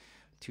adults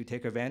to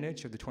take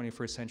advantage of the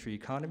 21st century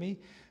economy.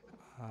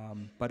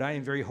 But I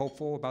am very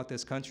hopeful about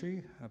this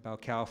country,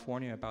 about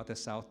California, about the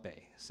South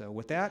Bay. So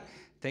with that,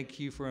 thank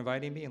you for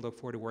inviting me and look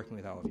forward to working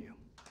with all of you.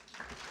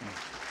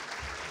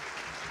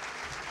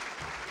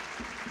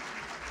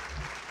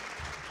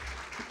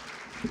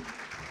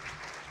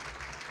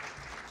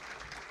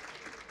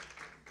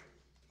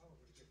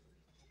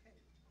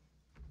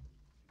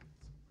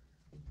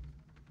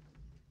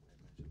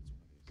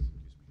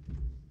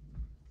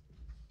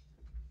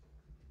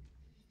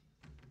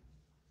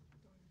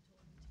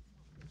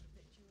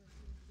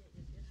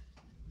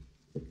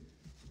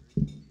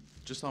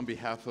 Just on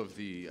behalf of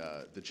the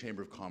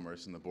Chamber of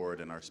Commerce and the board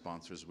and our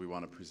sponsors, we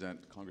want to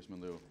present Congressman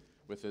Lieu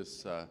with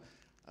this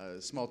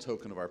small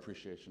token of our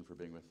appreciation for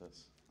being with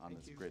us on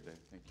this great day.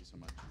 Thank you so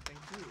much. Thank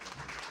you.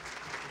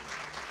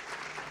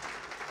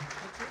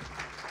 Thank you.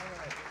 All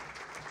right.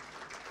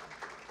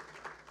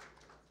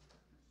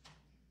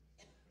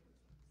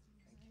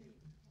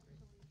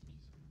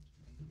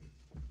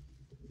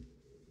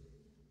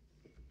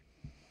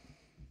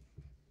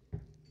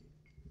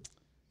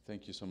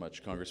 Thank you so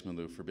much, Congressman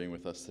Lieu, for being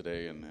with us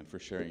today and for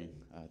sharing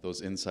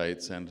those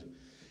insights and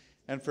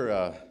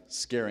for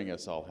scaring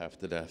us all half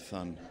to death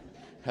on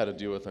how to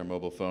deal with our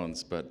mobile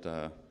phones, but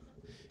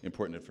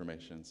important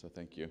information, so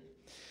thank you.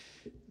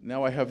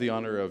 Now I have the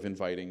honor of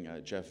inviting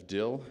Jeff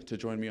Dill to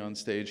join me on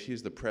stage.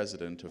 He's the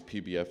president of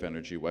PBF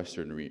Energy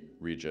Western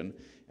Region,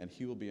 and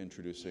he will be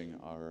introducing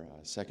our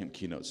second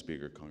keynote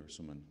speaker,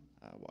 Congresswoman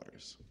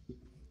Waters.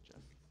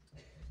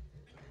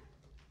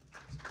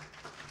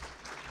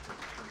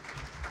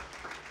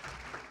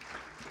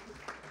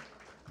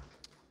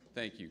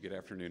 Thank you. Good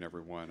afternoon,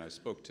 everyone. I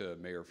spoke to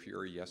Mayor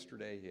Fury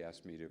yesterday. He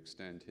asked me to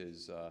extend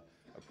his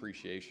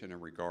appreciation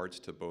and regards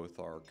to both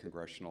our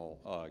congressional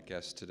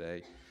guests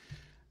today.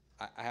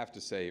 I have to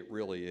say, it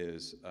really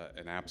is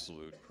an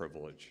absolute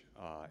privilege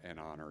and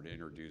honor to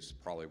introduce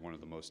probably one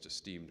of the most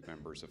esteemed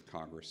members of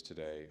Congress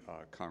today,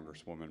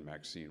 Congresswoman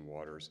Maxine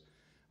Waters.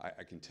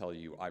 I can tell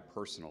you, I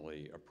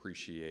personally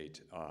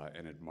appreciate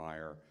and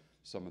admire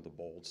some of the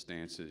bold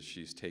stances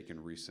she's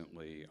taken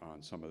recently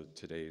on some of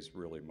today's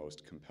really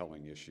most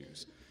compelling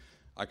issues.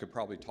 I could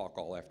probably talk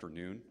all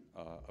afternoon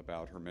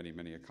about her many,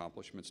 many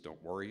accomplishments.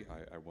 Don't worry,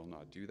 I will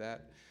not do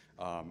that.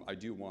 I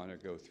do want to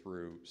go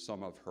through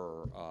some of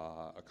her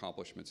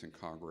accomplishments in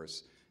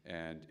Congress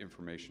and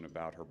information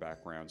about her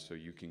background so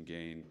you can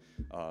gain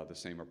the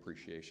same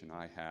appreciation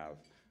I have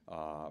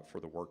for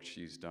the work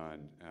she's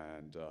done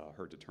and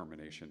her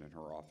determination in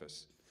her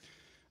office.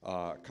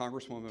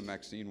 Congresswoman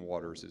Maxine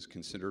Waters is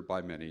considered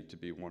by many to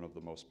be one of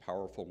the most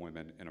powerful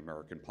women in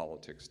American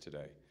politics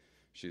today.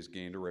 She has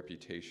gained a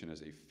reputation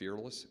as a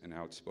fearless and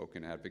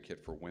outspoken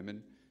advocate for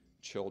women,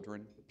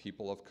 children,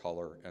 people of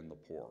color, and the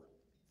poor.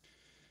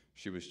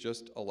 She was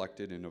just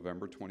elected in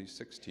November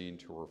 2016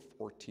 to her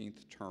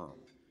 14th term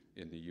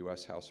in the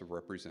U.S. House of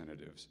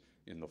Representatives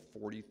in the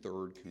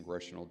 43rd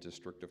Congressional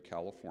District of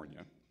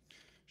California.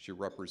 She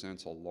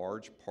represents a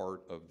large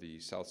part of the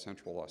South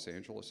Central Los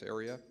Angeles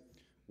area,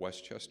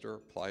 Westchester,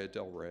 Playa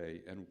del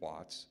Rey, and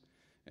Watts,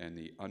 and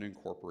the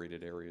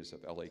unincorporated areas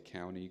of LA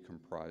County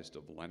comprised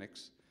of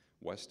Lenox,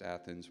 West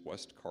Athens,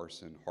 West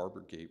Carson,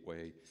 Harbor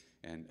Gateway,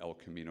 and El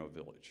Camino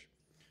Village.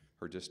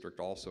 Her district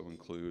also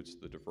includes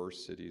the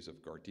diverse cities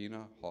of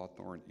Gardena,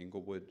 Hawthorne,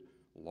 Inglewood,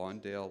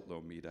 Lawndale,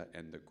 Lomita,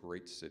 and the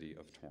great city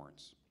of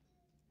Torrance.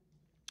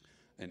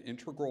 An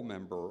integral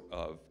member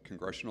of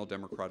congressional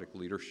Democratic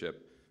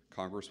leadership,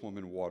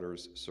 Congresswoman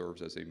Waters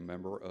serves as a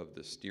member of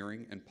the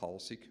Steering and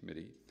Policy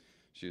Committee.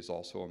 She is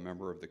also a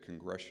member of the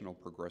Congressional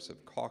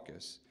Progressive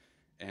Caucus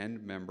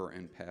and member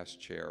and past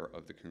chair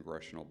of the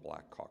Congressional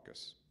Black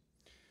Caucus.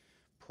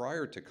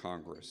 Prior to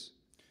Congress,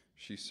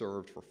 she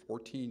served for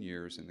 14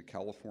 years in the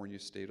California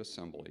State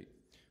Assembly,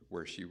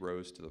 where she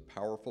rose to the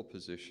powerful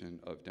position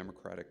of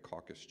Democratic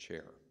Caucus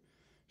Chair.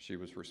 She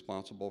was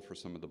responsible for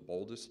some of the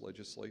boldest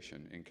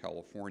legislation in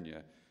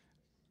California,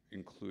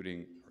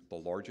 including the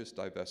largest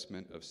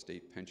divestment of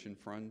state pension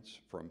funds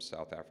from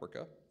South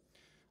Africa,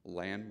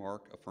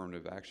 landmark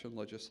affirmative action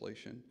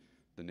legislation,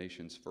 the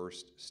nation's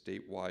first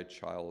statewide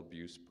child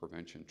abuse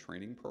prevention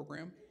training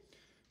program,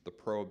 the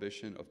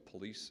prohibition of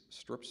police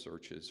strip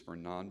searches for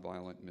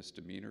nonviolent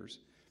misdemeanors,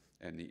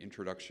 and the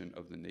introduction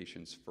of the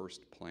nation's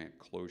first plant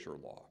closure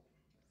law.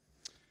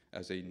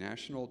 As a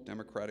national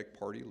Democratic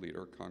Party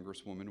leader,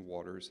 Congresswoman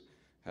Waters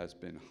has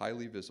been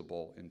highly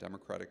visible in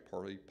Democratic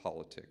Party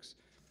politics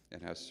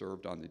and has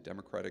served on the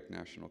Democratic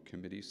National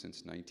Committee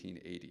since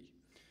 1980.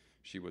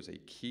 She was a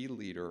key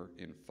leader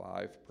in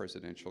 5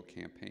 presidential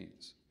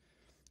campaigns.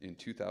 In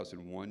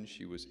 2001,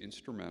 she was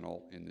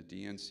instrumental in the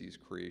DNC's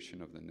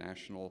creation of the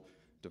National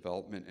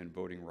Development and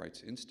Voting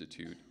Rights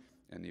Institute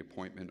and the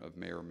appointment of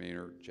Mayor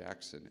Maynard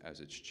Jackson as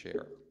its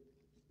chair.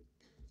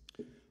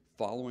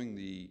 Following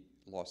the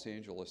Los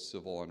Angeles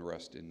civil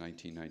unrest in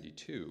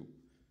 1992,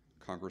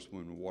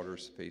 Congresswoman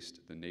Waters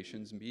faced the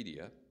nation's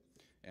media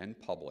and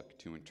public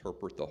to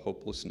interpret the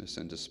hopelessness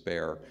and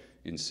despair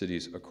in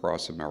cities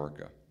across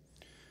America.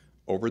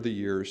 Over the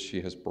years, she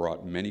has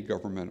brought many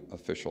government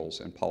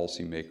officials and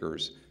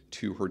policymakers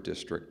to her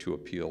district to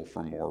appeal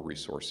for more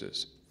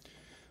resources.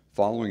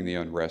 Following the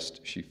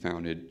unrest, she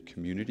founded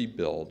Community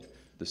Build,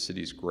 the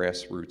city's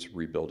grassroots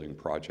rebuilding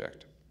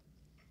project.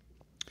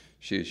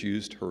 She has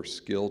used her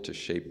skill to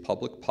shape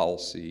public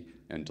policy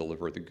and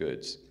deliver the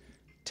goods.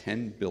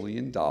 $10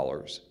 billion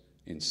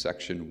in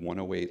Section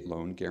 108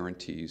 loan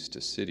guarantees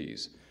to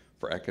cities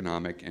for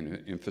economic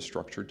and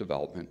infrastructure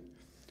development,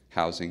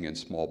 housing, and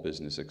small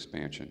business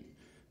expansion.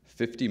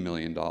 $50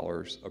 million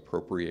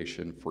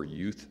appropriation for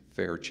Youth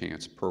Fair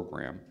Chance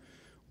program,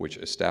 which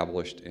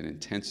established an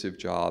intensive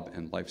job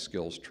and life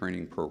skills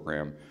training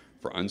program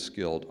for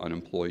unskilled,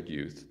 unemployed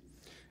youth,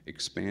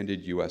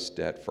 expanded U.S.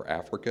 debt for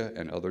Africa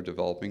and other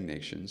developing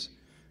nations,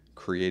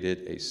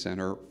 created a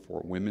center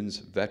for women's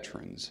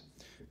veterans,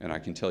 and I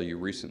can tell you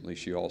recently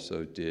she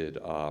also did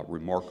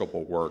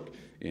remarkable work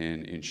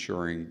in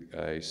ensuring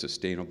a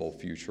sustainable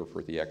future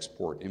for the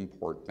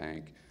Export-Import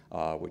Bank,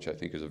 which I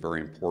think is a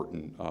very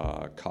important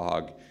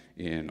cog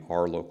in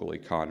our local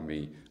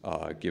economy,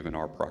 given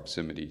our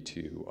proximity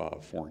to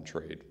foreign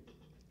trade.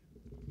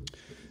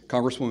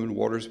 Congresswoman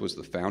Waters was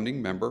the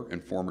founding member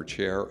and former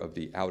chair of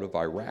the Out of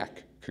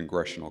Iraq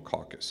Congressional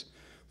Caucus.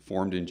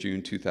 Formed in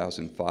June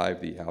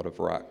 2005, the Out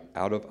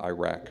of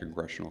Iraq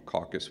Congressional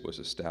Caucus was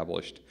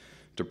established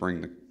to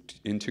bring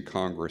into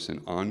Congress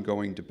an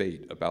ongoing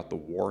debate about the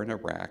war in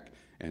Iraq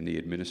and the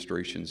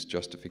administration's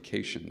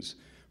justifications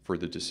for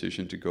the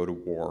decision to go to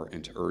war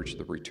and to urge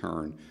the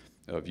return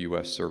of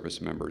U.S.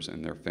 service members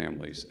and their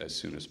families as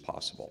soon as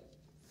possible.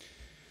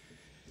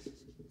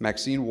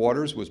 Maxine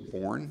Waters was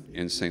born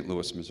in St.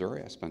 Louis,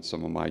 Missouri. I spent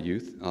some of my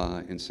youth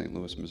in St.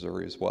 Louis,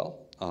 Missouri as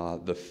well.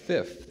 The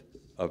 5th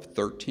of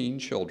 13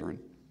 children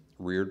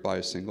reared by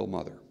a single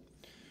mother.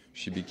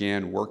 She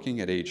began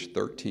working at age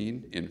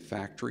 13 in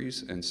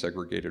factories and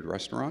segregated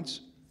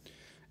restaurants.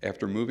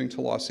 After moving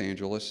to Los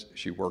Angeles,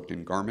 she worked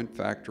in garment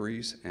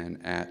factories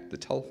and at the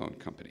telephone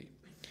company.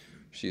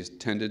 She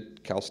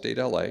attended Cal State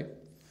LA.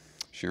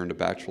 She earned a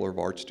Bachelor of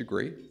Arts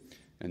degree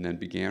and then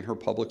began her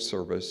public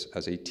service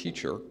as a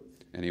teacher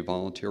and a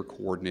volunteer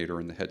coordinator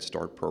in the Head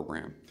Start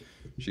program.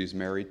 She's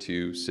married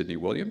to Sidney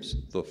Williams,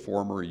 the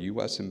former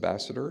U.S.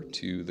 ambassador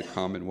to the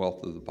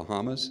Commonwealth of the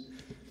Bahamas.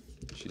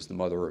 She's the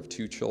mother of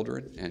 2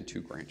 children and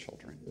 2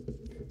 grandchildren.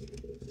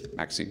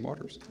 Maxine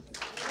Waters.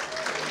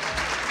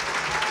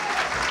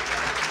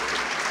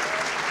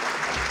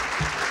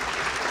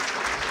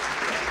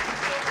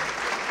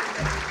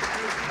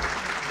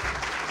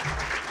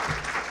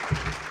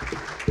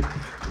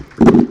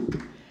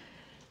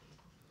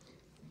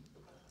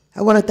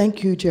 I want to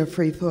thank you,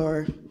 Jeffrey,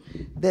 for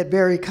that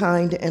very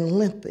kind and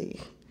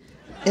lengthy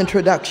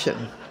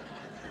introduction.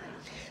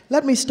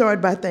 Let me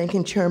start by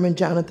thanking Chairman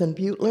Jonathan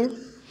Butler,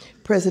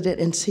 President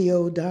and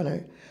CEO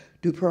Donna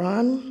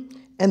Duperon,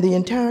 and the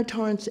entire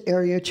Torrance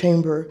Area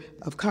Chamber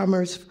of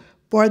Commerce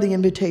for the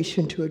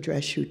invitation to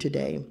address you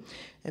today.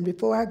 And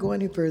before I go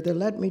any further,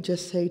 let me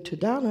just say to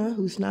Donna,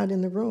 who's not in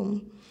the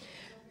room,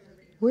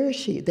 where is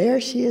she? There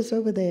she is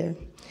over there.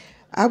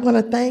 I want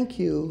to thank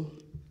you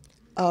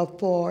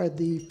for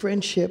the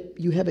friendship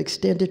you have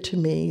extended to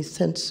me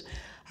since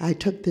I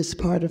took this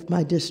part of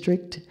my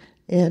district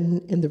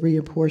in the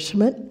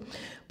reapportionment.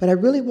 But I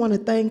really want to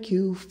thank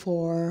you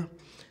for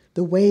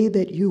the way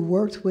that you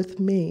worked with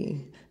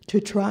me to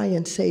try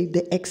and save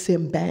the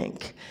Ex-Im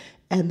Bank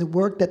and the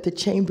work that the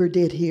Chamber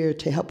did here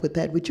to help with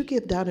that. Would you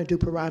give Donna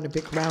Duperon a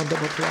big round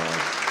of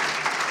applause?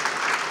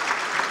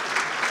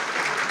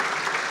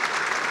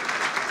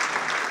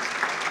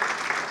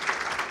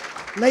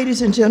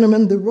 Ladies and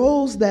gentlemen, the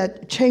roles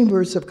that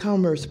chambers of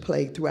commerce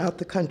play throughout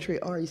the country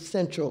are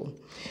essential,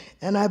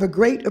 and I have a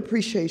great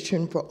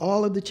appreciation for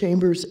all of the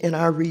chambers in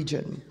our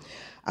region.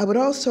 I would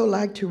also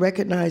like to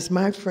recognize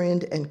my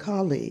friend and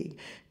colleague,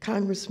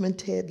 Congressman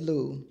Ted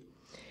Lieu,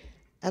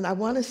 and I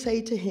want to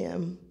say to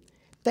him,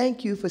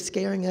 thank you for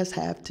scaring us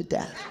half to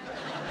death.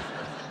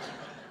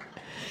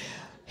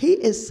 He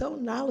is so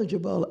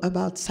knowledgeable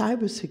about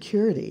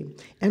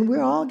cybersecurity, and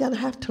we're all going to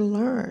have to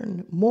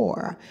learn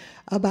more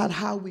about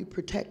how we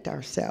protect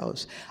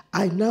ourselves.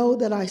 I know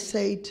that I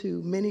say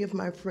to many of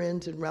my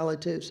friends and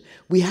relatives,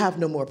 we have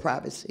no more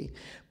privacy,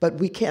 but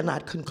we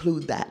cannot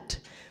conclude that.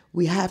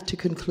 We have to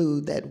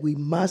conclude that we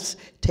must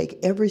take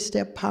every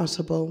step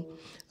possible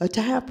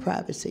to have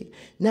privacy.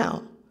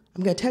 Now,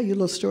 I'm going to tell you a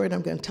little story, and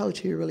I'm going to tell it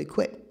to you really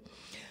quick.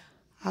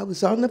 I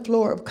was on the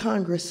floor of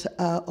Congress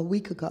a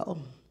week ago,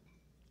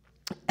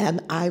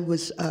 and I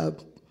was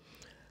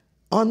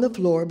on the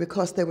floor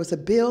because there was a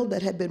bill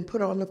that had been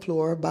put on the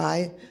floor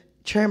by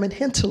Chairman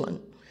Henselin.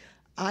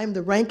 I'm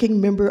the ranking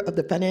member of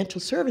the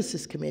Financial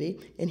Services Committee,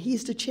 and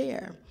he's the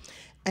chair.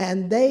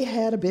 And they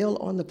had a bill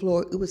on the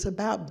floor. It was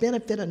about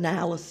benefit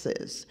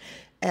analysis.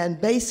 And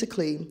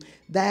basically,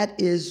 that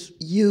is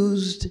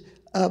used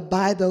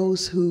by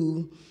those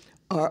who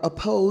are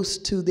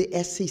opposed to the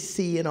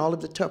SEC and all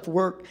of the tough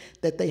work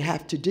that they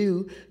have to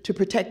do to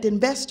protect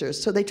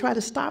investors. So they try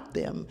to stop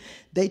them.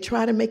 They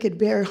try to make it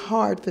very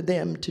hard for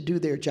them to do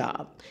their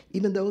job,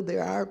 even though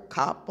they're our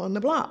cop on the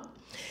block.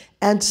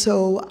 And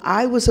so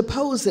I was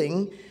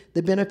opposing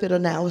the benefit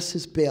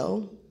analysis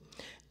bill,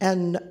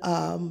 and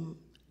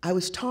I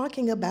was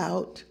talking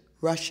about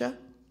Russia,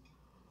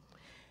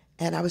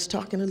 and I was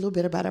talking a little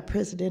bit about our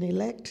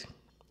president-elect,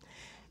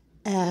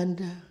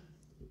 and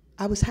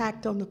I was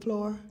hacked on the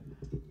floor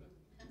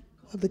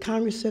of the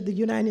Congress of the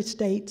United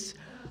States.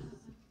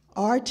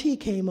 RT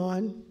came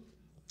on,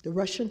 the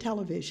Russian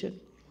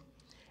television,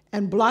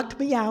 and blocked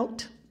me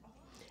out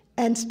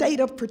and stayed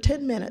up for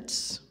 10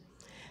 minutes.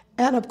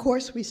 And of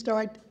course, we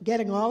started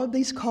getting all of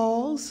these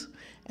calls,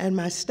 and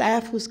my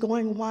staff was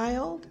going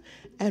wild,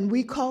 and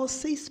we called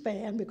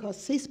C-SPAN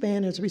because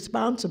C-SPAN is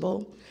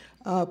responsible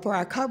for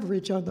our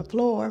coverage on the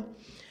floor.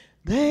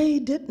 They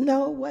didn't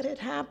know what had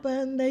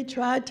happened. They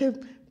tried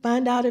to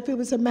find out if it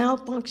was a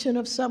malfunction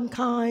of some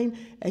kind,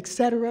 et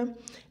cetera.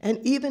 And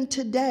even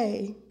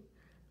today,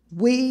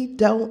 we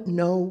don't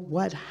know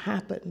what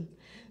happened.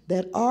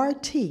 That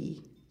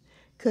RT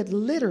could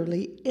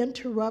literally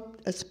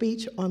interrupt a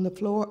speech on the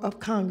floor of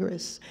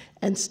Congress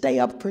and stay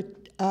up for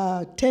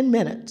 10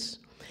 minutes.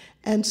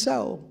 And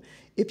so,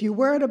 if you're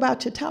worried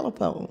about your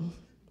telephone,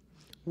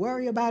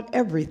 worry about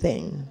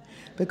everything,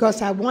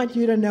 because I want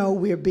you to know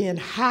we're being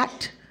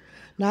hacked,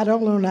 not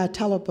only on our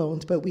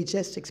telephones, but we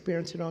just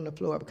experienced it on the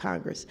floor of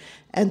Congress.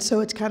 And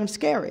so it's kind of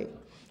scary.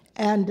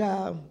 And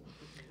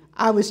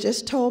I was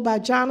just told by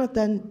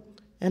Jonathan,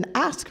 and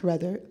asked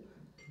rather,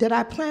 did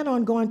I plan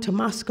on going to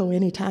Moscow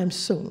anytime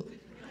soon?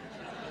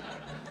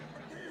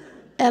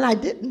 And I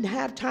didn't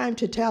have time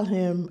to tell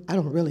him, I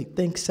don't really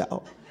think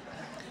so.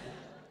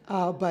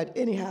 But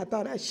anyhow, I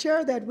thought I'd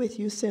share that with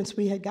you since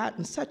we had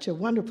gotten such a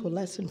wonderful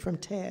lesson from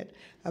Ted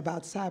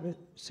about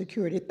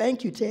cybersecurity.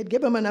 Thank you, Ted.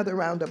 Give him another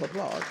round of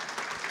applause.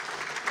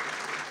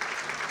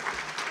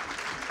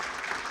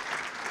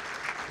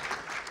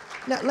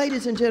 Now,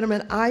 ladies and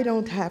gentlemen, I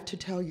don't have to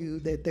tell you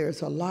that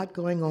there's a lot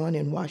going on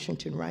in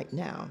Washington right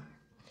now.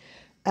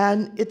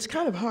 And it's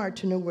kind of hard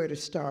to know where to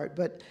start,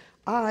 but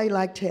I,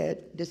 like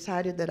Ted,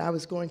 decided that I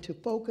was going to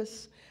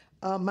focus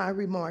my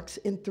remarks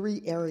in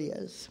 3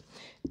 areas.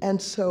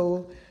 And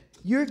so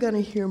you're going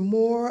to hear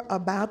more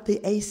about the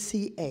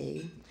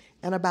ACA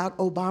and about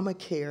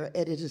Obamacare,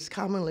 as it is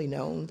commonly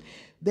known,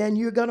 than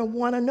you're going to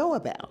want to know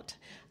about.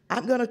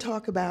 I'm going to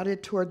talk about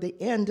it toward the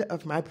end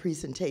of my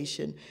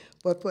presentation,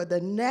 but for the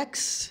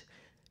next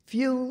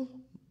few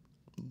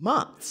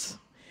months,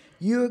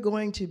 you're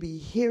going to be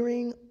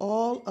hearing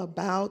all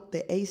about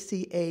the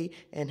ACA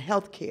and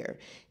healthcare.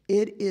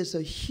 It is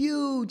a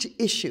huge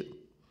issue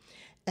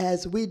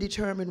as we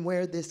determine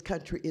where this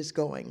country is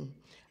going.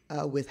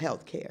 with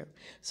health care.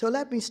 So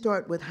let me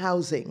start with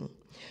housing.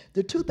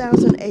 The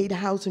 2008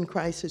 housing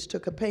crisis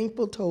took a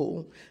painful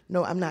toll.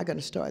 No, I'm not going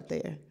to start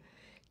there.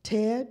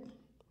 Ted,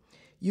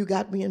 you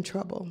got me in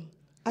trouble.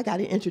 I got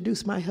to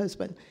introduce my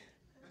husband,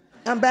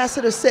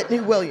 Ambassador Sidney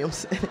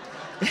Williams.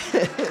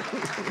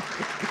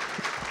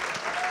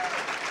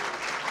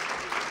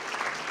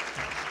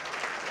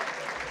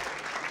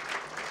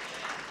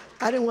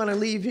 I didn't want to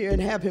leave here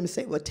and have him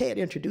say, well, Ted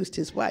introduced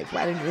his wife.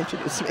 Why didn't you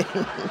introduce me?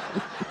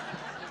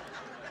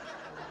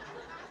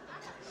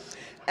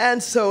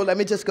 And so let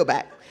me just go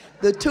back.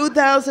 The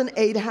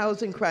 2008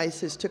 housing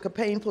crisis took a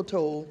painful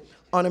toll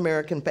on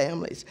American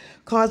families,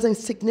 causing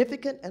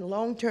significant and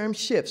long-term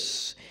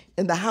shifts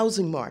in the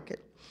housing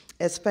market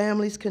as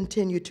families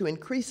continue to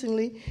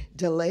increasingly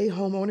delay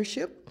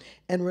homeownership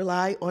and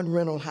rely on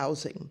rental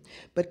housing.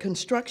 But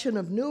construction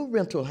of new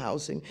rental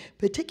housing,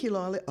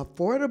 particularly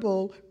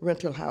affordable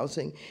rental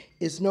housing,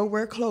 is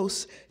nowhere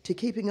close to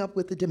keeping up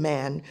with the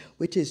demand,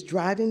 which is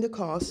driving the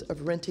cost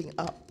of renting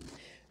up.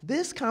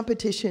 This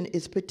competition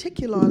is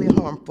particularly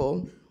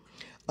harmful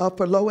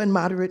for low and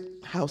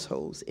moderate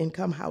households,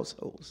 income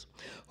households,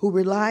 who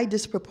rely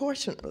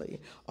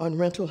disproportionately on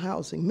rental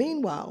housing.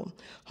 Meanwhile,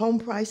 home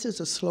prices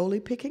are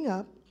slowly picking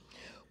up,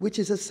 which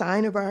is a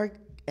sign of our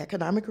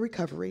economic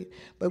recovery,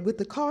 but with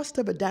the cost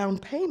of a down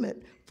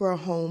payment for a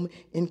home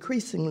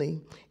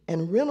increasingly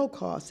and rental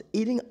costs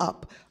eating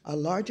up a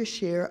larger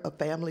share of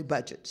family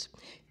budgets,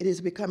 it is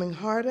becoming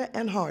harder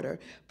and harder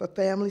for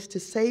families to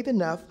save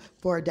enough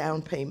for a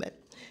down payment.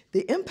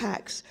 The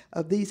impacts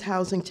of these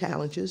housing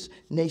challenges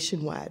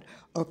nationwide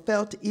are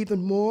felt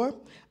even more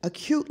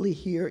acutely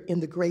here in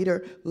the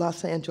greater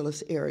Los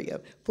Angeles area.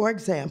 For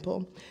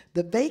example,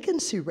 the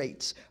vacancy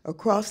rates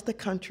across the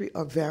country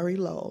are very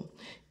low,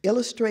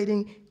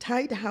 illustrating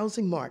tight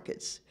housing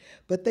markets,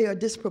 but they are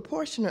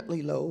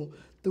disproportionately low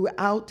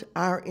throughout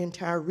our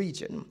entire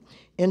region.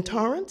 In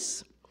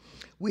Torrance,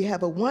 we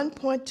have a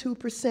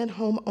 1.2%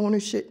 home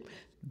ownership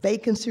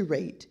vacancy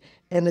rate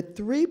and a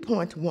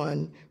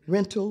 3.1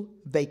 rental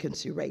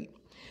vacancy rate.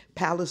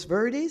 Palos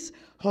Verdes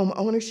home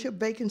ownership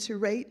vacancy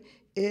rate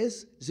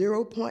is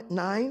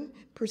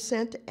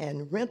 0.9%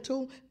 and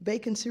rental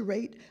vacancy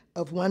rate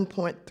of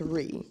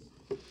 1.3.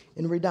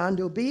 In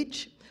Redondo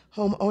Beach,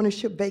 home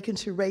ownership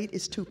vacancy rate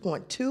is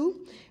 2.2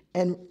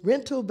 and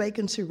rental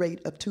vacancy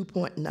rate of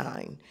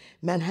 2.9.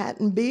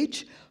 Manhattan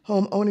Beach,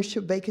 home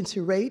ownership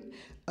vacancy rate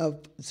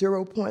of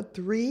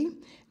 0.3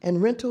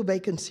 and rental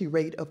vacancy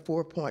rate of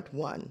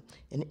 4.1.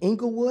 In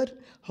Inglewood,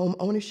 home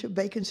ownership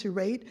vacancy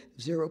rate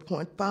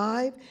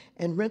 0.5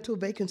 and rental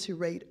vacancy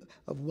rate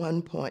of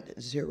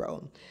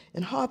 1.0.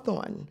 In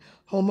Hawthorne,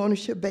 home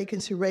ownership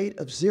vacancy rate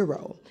of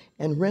 0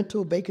 and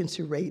rental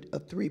vacancy rate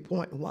of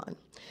 3.1.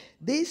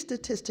 These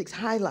statistics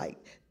highlight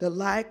the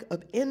lack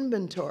of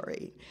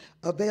inventory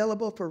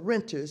available for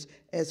renters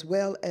as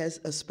well as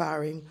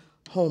aspiring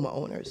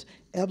homeowners.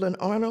 Evelyn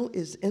Arnold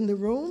is in the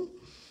room,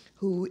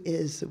 who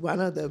is one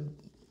of the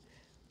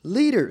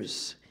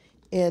leaders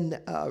in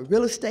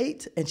real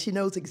estate, and she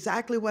knows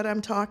exactly what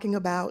I'm talking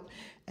about,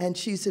 and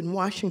she's in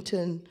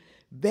Washington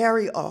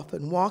very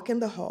often, walking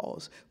the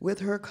halls with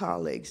her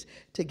colleagues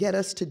to get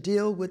us to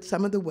deal with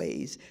some of the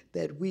ways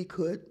that we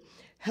could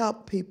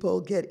help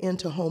people get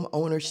into home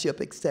ownership,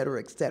 et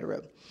cetera, et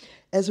cetera.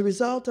 As a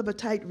result of a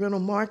tight rental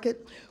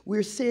market,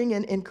 we're seeing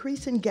an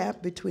increasing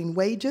gap between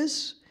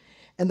wages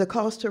and the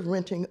cost of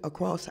renting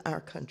across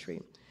our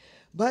country.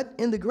 But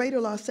in the greater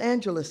Los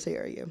Angeles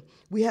area,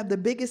 we have the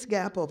biggest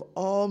gap of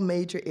all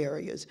major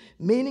areas,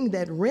 meaning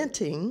that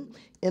renting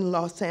in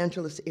Los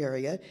Angeles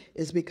area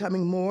is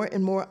becoming more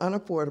and more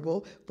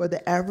unaffordable for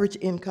the average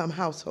income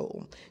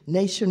household.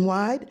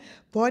 Nationwide,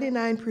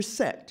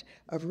 49%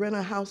 of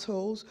renter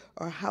households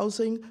are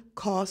housing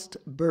cost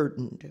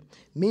burdened,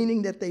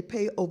 meaning that they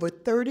pay over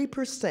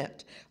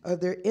 30% of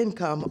their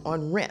income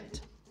on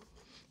rent.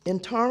 In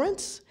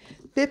Torrance,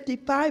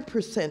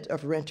 55%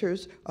 of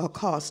renters are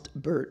cost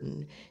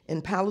burdened.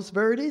 In Palos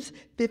Verdes,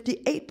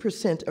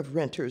 58% of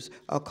renters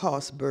are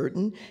cost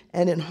burdened.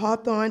 And in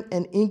Hawthorne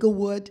and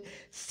Inglewood,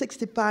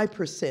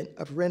 65%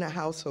 of renter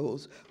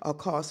households are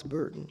cost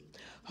burdened.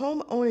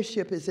 Home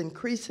ownership is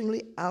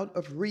increasingly out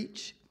of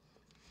reach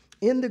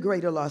in the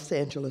greater Los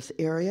Angeles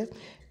area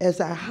as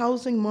our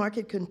housing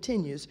market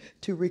continues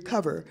to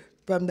recover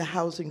from the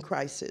housing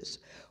crisis.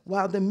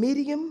 While the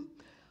median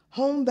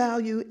home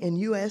value in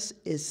U.S.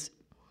 is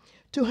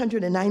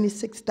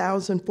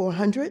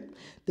 $296,400.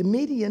 The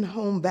median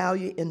home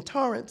value in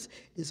Torrance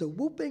is a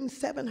whooping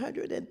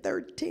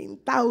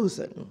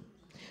 $713,000.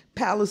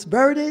 Palos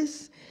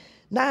Verdes,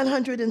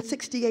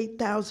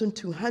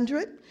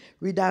 $968,200.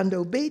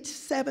 Redondo Beach,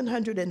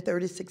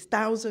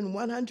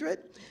 $736,100.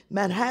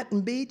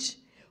 Manhattan Beach,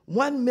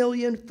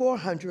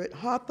 $1,400,000.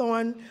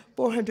 Hawthorne,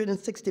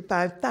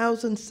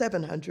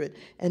 $465,700.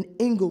 And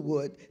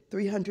Inglewood,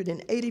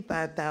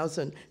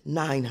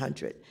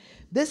 $385,900.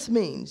 This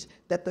means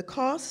that the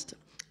cost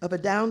of a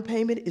down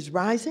payment is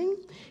rising,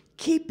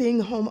 keeping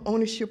home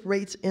ownership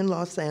rates in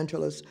Los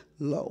Angeles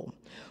low.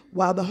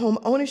 While the home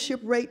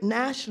ownership rate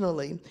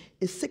nationally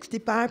is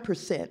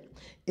 65%,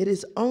 it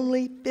is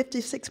only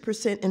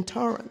 56% in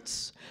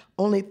Torrance,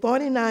 only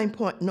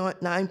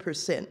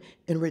 49.9%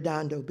 in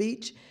Redondo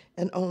Beach,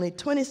 and only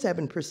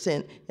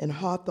 27% in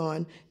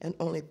Hawthorne, and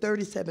only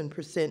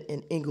 37%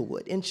 in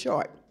Inglewood. In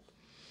short,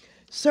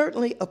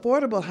 certainly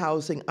affordable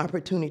housing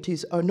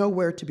opportunities are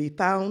nowhere to be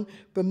found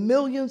for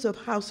millions of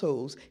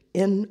households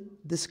in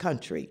this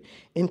country,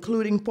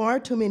 including far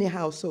too many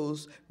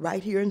households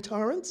right here in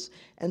Torrance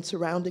and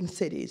surrounding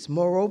cities.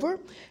 Moreover,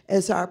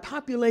 as our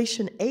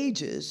population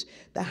ages,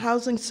 the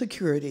housing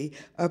security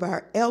of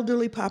our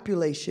elderly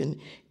population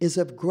is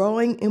of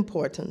growing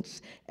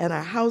importance, and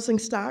our housing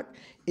stock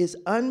is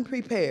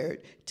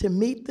unprepared to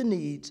meet the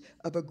needs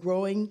of a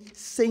growing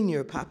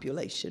senior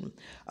population.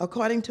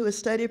 According to a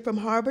study from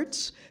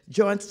Harvard's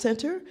Joint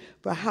Center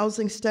for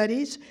Housing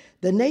Studies,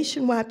 the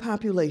nationwide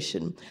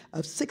population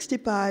of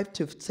 65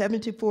 to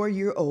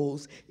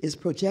 74-year-olds is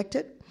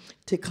projected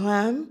to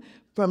climb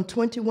from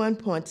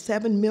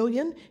 21.7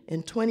 million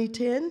in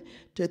 2010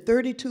 to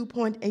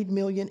 32.8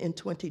 million in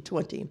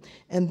 2020,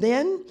 and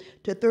then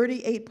to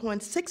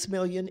 38.6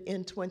 million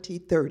in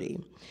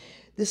 2030.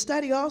 The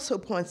study also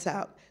points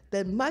out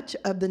that much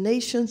of the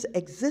nation's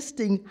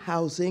existing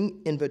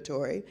housing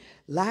inventory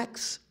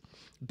lacks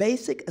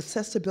basic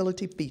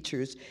accessibility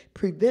features,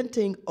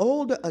 preventing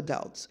older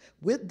adults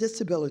with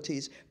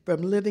disabilities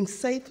from living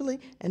safely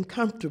and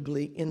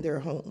comfortably in their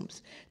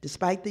homes.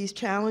 Despite these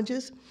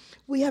challenges,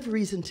 we have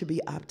reason to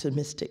be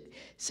optimistic.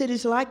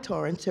 Cities like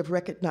Torrance have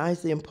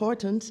recognized the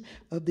importance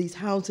of these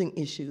housing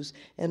issues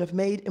and have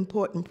made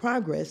important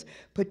progress,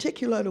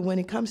 particularly when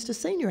it comes to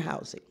senior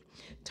housing.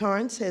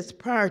 Torrance has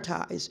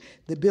prioritized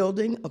the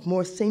building of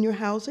more senior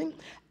housing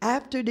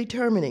after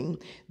determining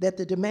that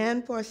the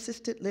demand for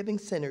assisted living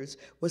centers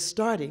was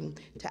starting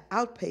to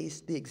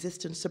outpace the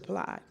existing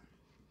supply.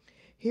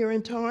 Here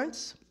in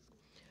Torrance,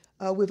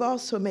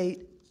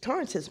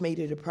 Torrance has made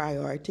it a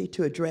priority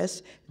to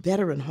address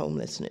veteran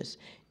homelessness.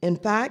 In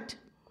fact,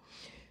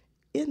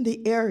 in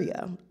the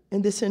area,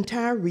 in this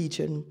entire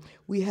region,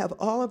 we have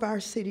all of our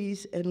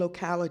cities and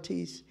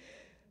localities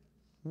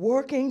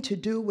working to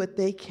do what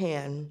they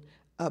can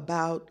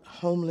about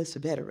homeless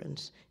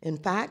veterans. In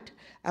fact,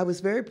 I was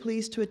very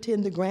pleased to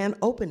attend the grand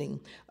opening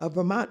of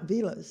Vermont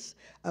Villas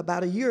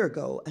about a year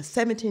ago, a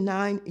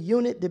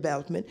 79-unit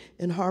development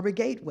in Harbor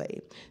Gateway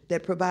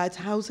that provides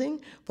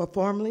housing for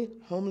formerly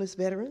homeless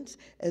veterans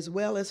as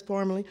well as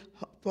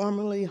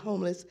formerly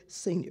homeless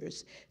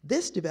seniors.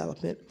 This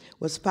development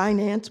was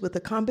financed with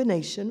a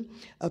combination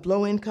of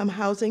low-income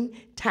housing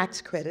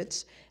tax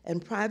credits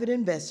and private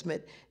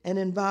investment, and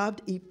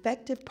involved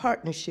effective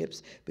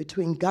partnerships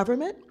between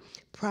government,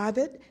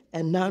 private,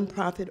 and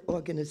nonprofit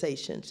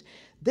organizations.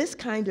 This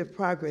kind of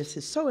progress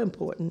is so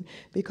important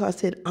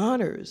because it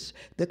honors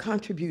the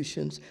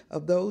contributions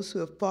of those who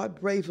have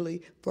fought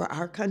bravely for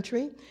our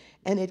country,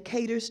 and it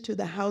caters to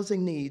the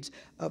housing needs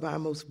of our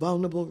most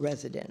vulnerable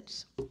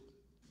residents.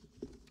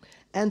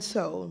 And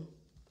so,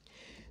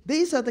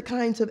 these are the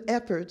kinds of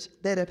efforts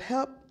that have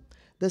helped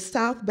the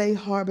South Bay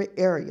Harbor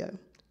area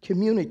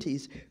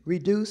communities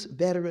reduce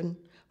veteran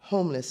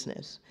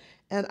homelessness.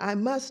 And I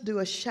must do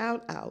a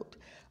shout out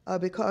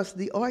because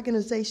the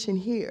organization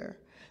here,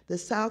 the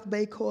South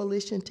Bay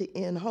Coalition to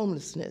End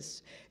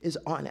Homelessness, is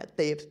on it.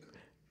 They've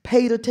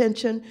paid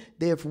attention,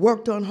 they've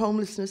worked on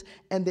homelessness,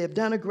 and they've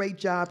done a great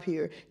job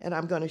here. And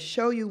I'm going to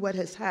show you what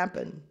has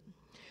happened.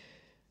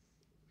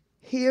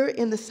 Here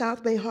in the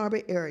South Bay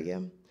Harbor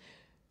area,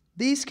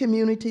 these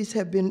communities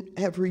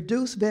have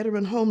reduced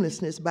veteran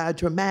homelessness by a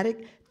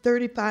dramatic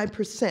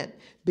 35%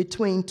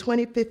 between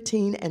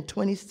 2015 and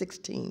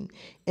 2016.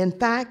 In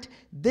fact,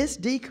 this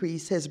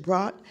decrease has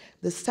brought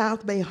the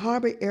South Bay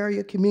Harbor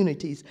area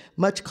communities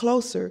much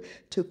closer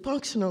to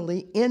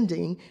functionally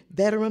ending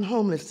veteran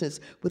homelessness,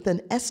 with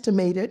an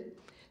estimated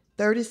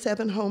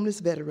 37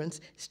 homeless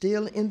veterans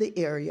still in the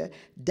area,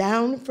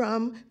 down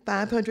from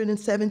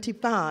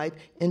 575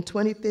 in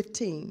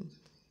 2015.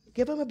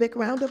 Give them a big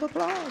round of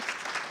applause.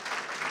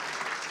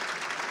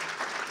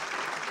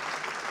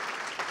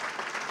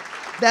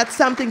 That's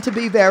something to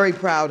be very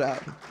proud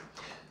of.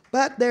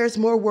 But there's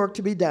more work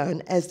to be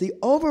done, as the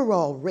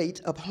overall rate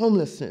of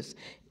homelessness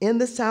in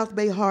the South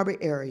Bay Harbor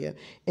area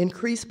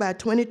increased by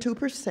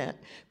 22%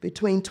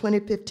 between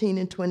 2015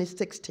 and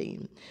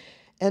 2016.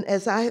 And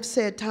as I have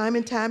said time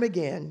and time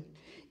again,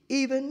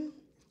 even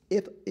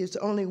if it's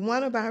only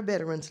one of our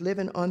veterans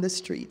living on the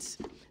streets,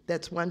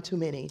 that's one too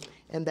many,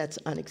 and that's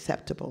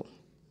unacceptable.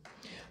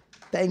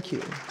 Thank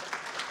you.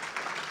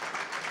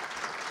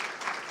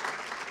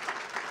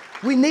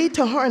 We need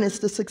to harness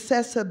the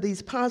success of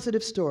these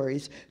positive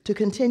stories to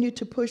continue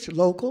to push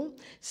local,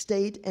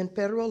 state, and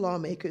federal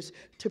lawmakers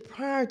to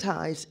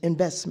prioritize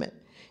investment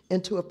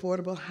into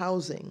affordable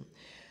housing.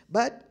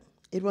 But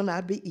it will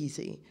not be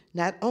easy.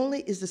 Not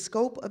only is the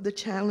scope of the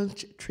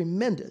challenge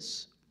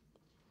tremendous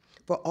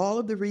for all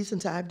of the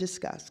reasons I've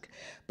discussed,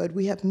 but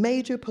we have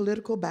major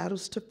political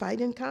battles to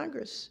fight in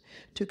Congress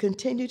to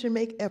continue to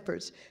make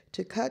efforts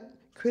to cut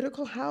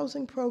critical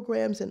housing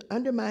programs and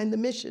undermine the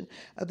mission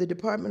of the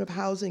Department of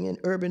Housing and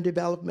Urban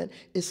Development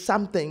is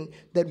something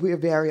that we're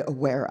very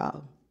aware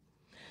of.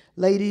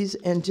 Ladies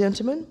and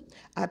gentlemen,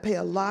 I pay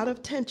a lot of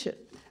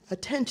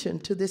attention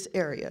to this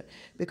area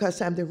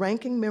because I'm the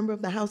ranking member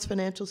of the House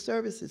Financial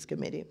Services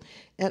Committee,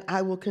 and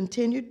I will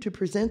continue to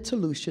present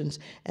solutions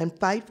and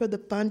fight for the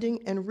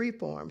funding and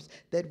reforms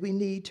that we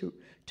need to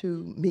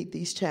meet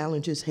these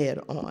challenges head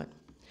on.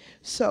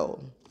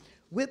 So,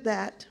 with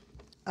that,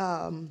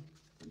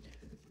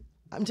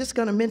 I'm just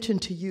going to mention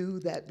to you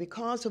that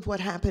because of what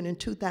happened in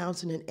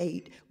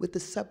 2008 with the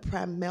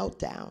subprime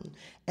meltdown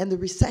and the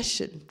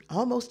recession,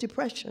 almost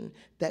depression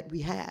that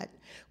we had,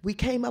 we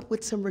came up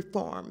with some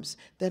reforms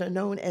that are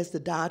known as the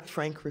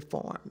Dodd-Frank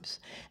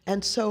reforms.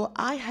 And so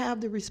I have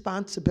the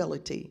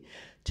responsibility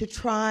to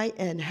try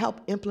and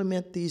help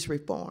implement these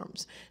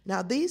reforms.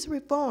 Now, these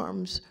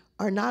reforms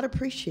are not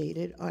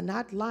appreciated, are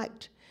not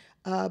liked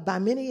by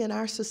many in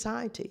our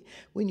society.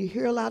 When you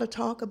hear a lot of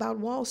talk about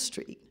Wall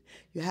Street,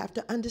 you have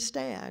to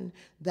understand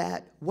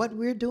that what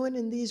we're doing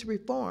in these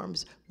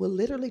reforms will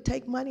literally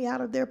take money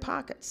out of their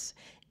pockets,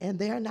 and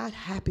they're not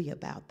happy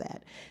about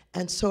that.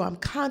 And so I'm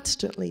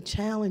constantly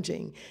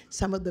challenging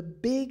some of the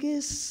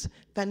biggest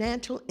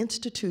financial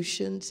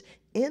institutions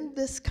in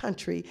this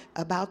country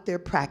about their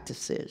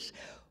practices.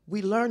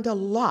 We learned a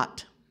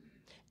lot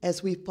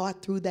as we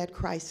fought through that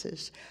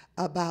crisis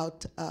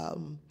about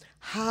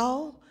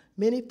how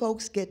many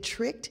folks get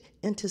tricked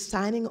into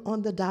signing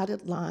on the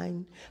dotted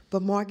line for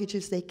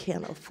mortgages they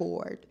can't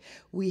afford.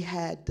 We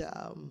had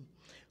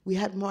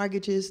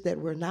mortgages that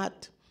were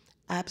not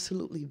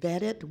absolutely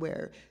vetted,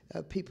 where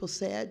people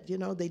said, you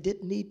know, they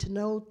didn't need to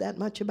know that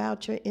much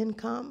about your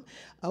income.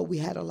 We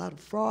had a lot of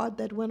fraud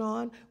that went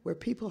on, where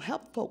people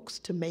helped folks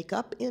to make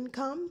up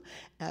income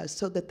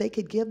so that they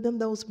could give them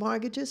those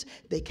mortgages.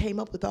 They came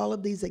up with all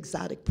of these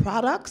exotic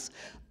products,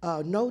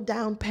 no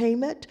down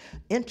payment,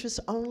 interest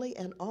only,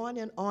 and on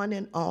and on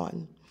and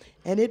on.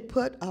 And it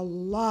put a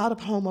lot of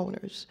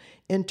homeowners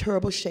in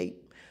terrible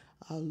shape.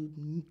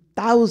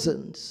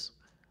 Thousands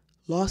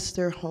lost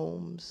their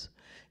homes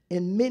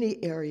in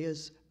many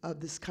areas of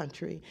this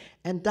country.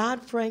 And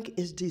Dodd-Frank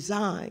is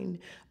designed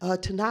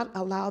to not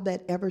allow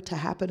that ever to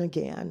happen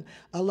again,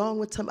 along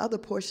with some other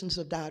portions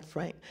of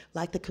Dodd-Frank,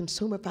 like the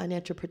Consumer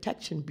Financial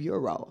Protection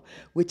Bureau,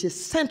 which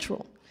is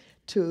central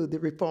to the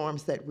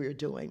reforms that we're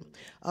doing.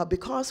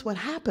 Because what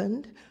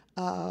happened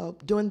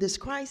during this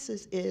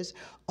crisis is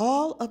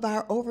all of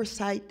our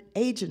oversight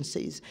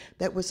agencies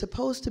that were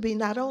supposed to be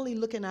not only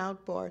looking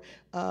out for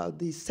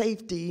the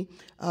safety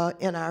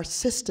in our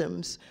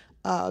systems,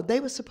 they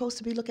were supposed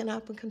to be looking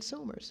out for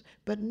consumers,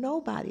 but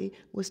nobody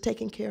was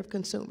taking care of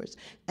consumers.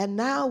 And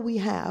now we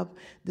have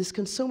this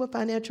Consumer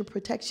Financial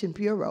Protection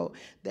Bureau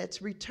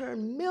that's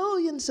returned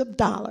millions of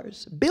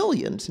dollars,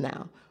 billions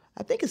now,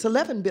 I think it's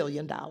 $11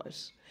 billion,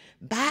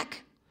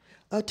 back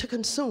to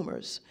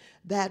consumers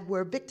that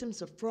were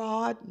victims of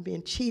fraud,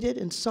 being cheated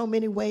in so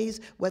many ways,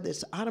 whether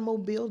it's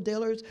automobile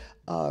dealers,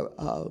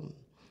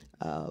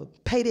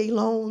 payday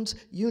loans,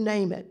 you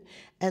name it.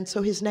 And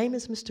so his name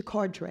is Mr.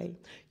 Cordray.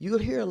 You'll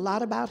hear a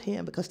lot about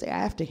him because they're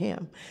after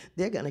him.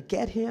 They're going to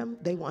get him.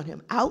 They want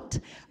him out.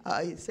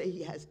 They say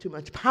he has too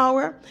much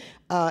power,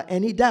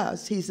 and he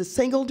does. He's the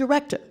single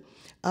director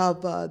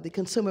of the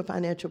Consumer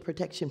Financial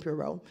Protection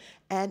Bureau,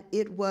 and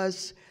it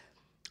was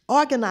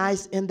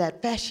organized in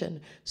that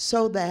fashion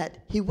so that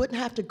he wouldn't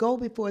have to go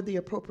before the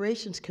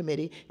Appropriations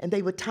Committee and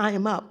they would tie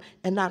him up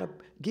and not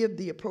give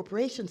the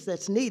appropriations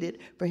that's needed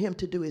for him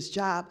to do his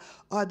job.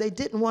 Or they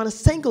didn't want a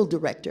single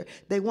director.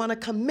 They want a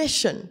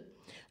commission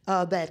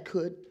that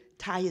could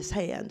tie his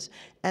hands.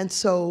 And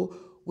so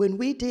when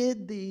we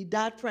did the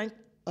Dodd-Frank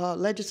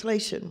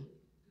legislation,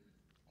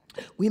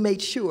 we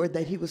made sure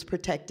that he was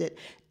protected,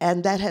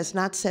 and that has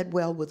not set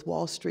well with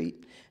Wall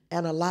Street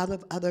and a lot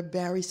of other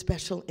very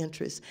special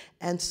interests.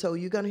 And so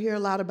you're going to hear a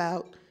lot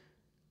about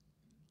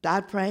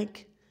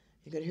Dodd-Frank.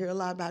 You're going to hear a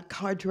lot about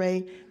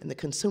Cordray and the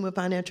Consumer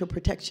Financial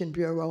Protection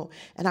Bureau.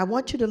 And I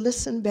want you to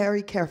listen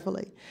very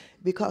carefully,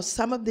 because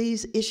some of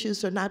these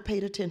issues are not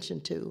paid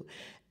attention to.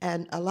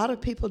 And a lot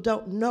of people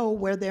don't know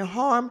where their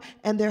harm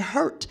and their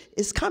hurt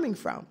is coming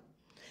from.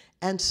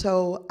 And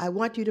so I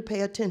want you to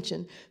pay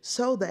attention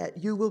so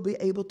that you will be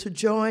able to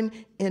join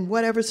in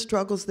whatever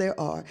struggles there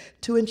are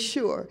to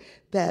ensure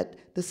that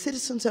the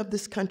citizens of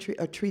this country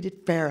are treated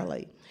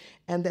fairly,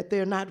 and that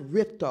they're not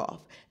ripped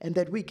off, and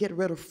that we get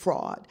rid of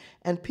fraud,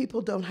 and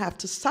people don't have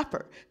to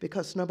suffer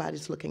because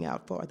nobody's looking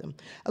out for them.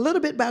 A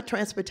little bit about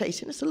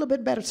transportation. It's a little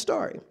bit better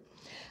story.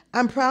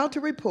 I'm proud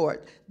to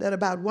report that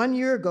about 1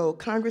 year ago,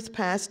 Congress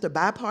passed a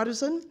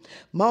bipartisan,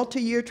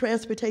 multi-year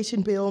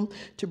transportation bill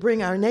to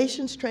bring our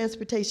nation's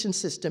transportation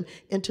system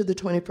into the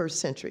 21st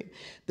century.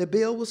 The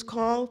bill was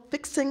called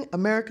Fixing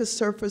America's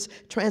Surface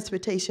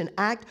Transportation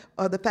Act,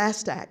 or the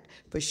FAST Act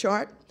for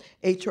short,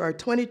 H.R.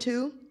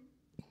 22.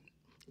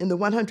 in the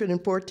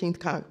 114th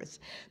Congress.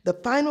 The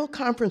final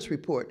conference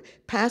report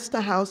passed the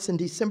House in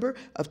December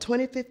of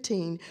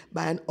 2015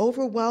 by an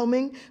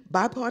overwhelming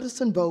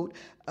bipartisan vote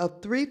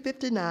of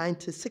 359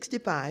 to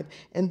 65,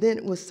 and then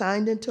it was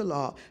signed into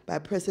law by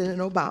President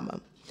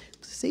Obama.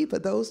 See, for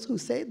those who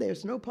say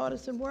there's no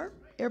partisan work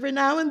every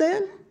now and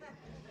then,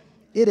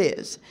 it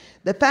is.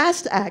 The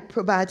FAST Act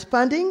provides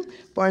funding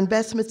for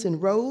investments in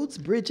roads,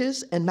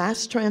 bridges, and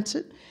mass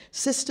transit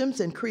systems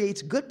and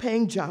creates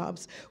good-paying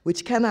jobs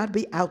which cannot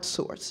be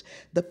outsourced.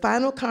 The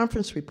final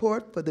conference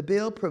report for the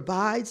bill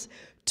provides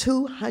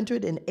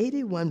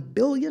 $281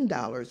 billion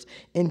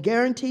in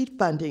guaranteed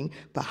funding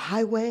for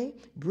highway,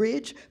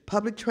 bridge,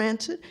 public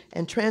transit,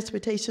 and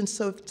transportation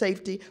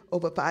safety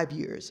over 5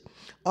 years.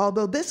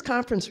 Although this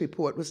conference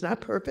report was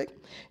not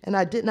perfect, and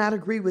I did not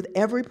agree with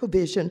every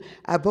provision,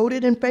 I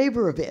voted in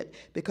favor of it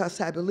because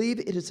I believe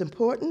it is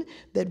important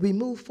that we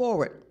move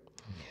forward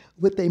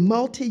with a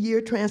multi-year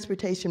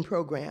transportation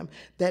program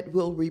that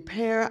will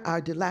repair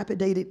our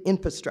dilapidated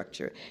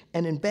infrastructure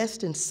and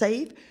invest in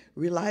safe,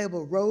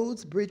 reliable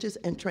roads, bridges,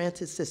 and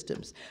transit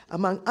systems.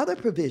 Among other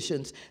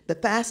provisions, the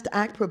FAST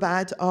Act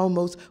provides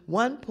almost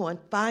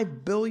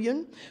 $1.5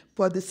 billion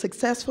for the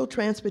Successful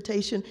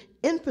Transportation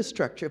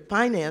Infrastructure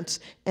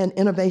Finance and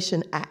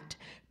Innovation Act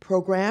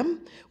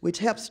program, which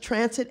helps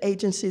transit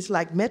agencies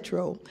like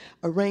Metro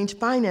arrange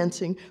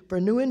financing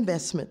for new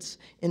investments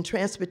in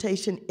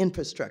transportation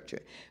infrastructure.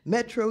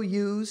 Metro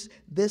used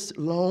this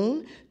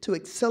loan to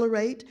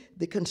accelerate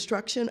the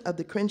construction of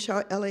the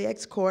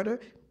Crenshaw-LAX corridor,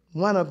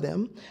 one of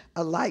them,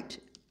 a light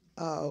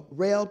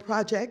rail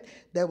project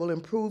that will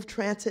improve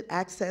transit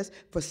access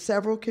for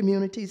several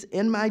communities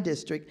in my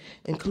district,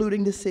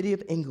 including the city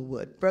of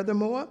Inglewood.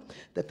 Furthermore,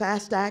 the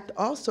FAST Act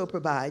also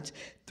provides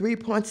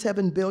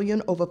 $3.7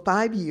 billion over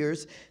 5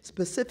 years,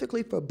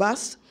 specifically for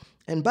bus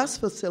and bus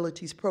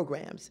facilities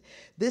programs.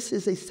 This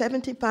is a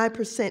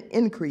 75%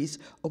 increase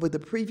over the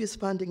previous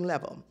funding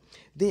level.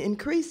 The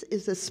increase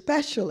is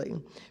especially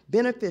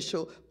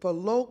beneficial for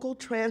local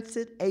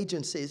transit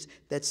agencies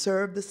that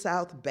serve the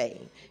South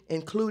Bay,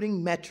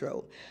 including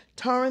Metro,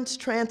 Torrance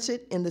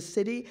Transit in the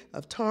city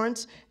of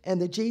Torrance,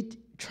 and the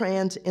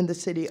G-Trans in the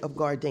city of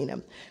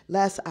Gardena.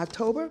 Last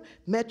October,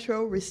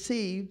 Metro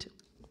received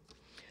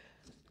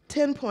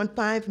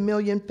 $10.5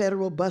 million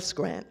federal bus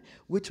grant,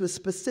 which was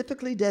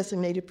specifically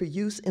designated for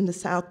use in the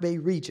South Bay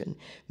region.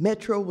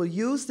 Metro will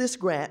use this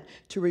grant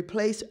to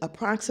replace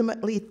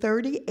approximately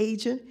 30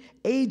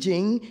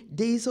 aging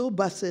diesel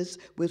buses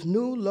with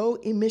new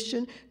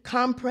low-emission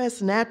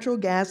compressed natural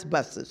gas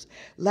buses.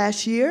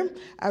 Last year,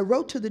 I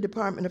wrote to the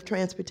Department of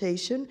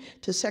Transportation,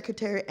 to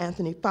Secretary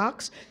Anthony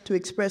Fox, to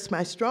express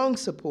my strong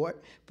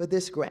support for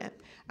this grant.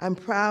 I'm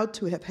proud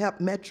to have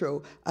helped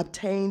Metro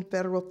obtain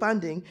federal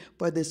funding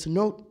for this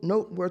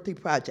noteworthy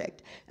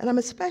project. And I'm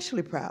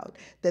especially proud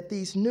that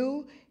these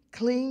new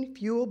clean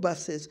fuel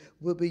buses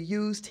will be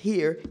used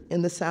here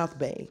in the South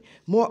Bay.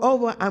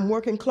 Moreover, I'm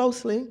working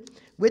closely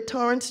with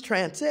Torrance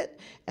Transit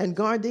and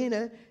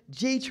Gardena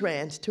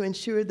G-Trans to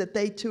ensure that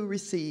they too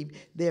receive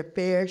their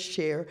fair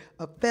share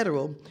of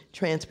federal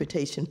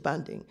transportation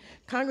funding.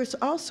 Congress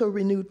also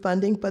renewed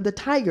funding for the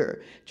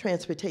Tiger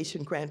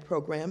Transportation Grant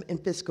Program in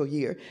fiscal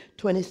year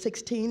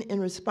 2016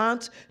 in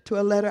response to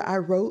a letter I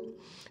wrote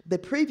the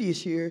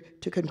previous year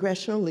to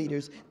congressional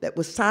leaders that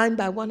was signed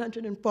by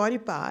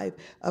 145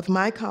 of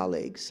my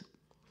colleagues.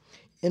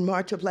 In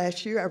March of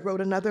last year, I wrote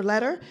another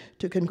letter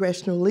to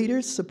congressional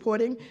leaders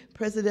supporting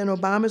President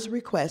Obama's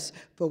request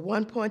for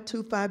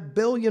 $1.25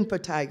 billion for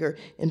Tiger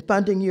in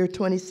funding year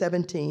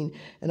 2017,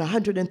 and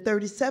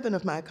 137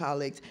 of my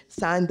colleagues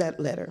signed that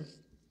letter.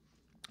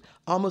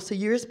 Almost a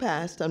year has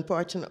passed,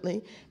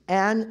 unfortunately,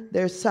 and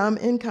there's some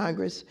in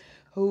Congress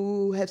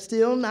who have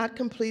still not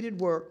completed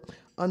work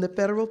on the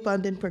federal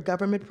funding for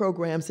government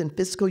programs in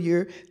fiscal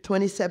year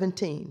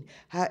 2017.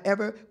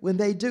 However, when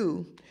they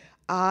do,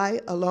 I,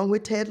 along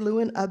with Ted Lieu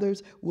and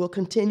others, will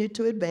continue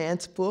to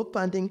advance full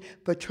funding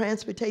for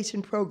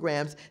transportation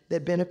programs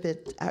that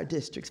benefit our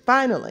districts.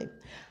 Finally,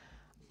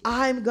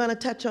 I'm going to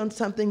touch on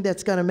something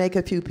that's going to make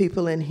a few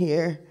people in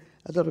here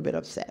a little bit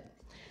upset.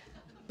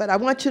 But I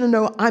want you to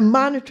know I'm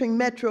monitoring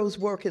Metro's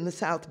work in the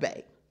South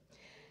Bay.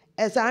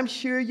 As I'm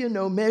sure you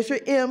know, Measure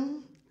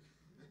M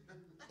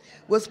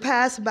was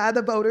passed by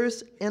the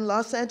voters in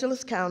Los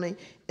Angeles County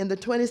in the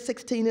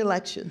 2016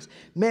 elections.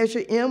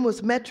 Measure M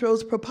was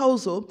Metro's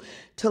proposal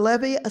to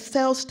levy a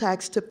sales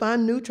tax to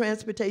fund new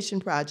transportation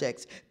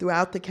projects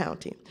throughout the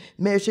county.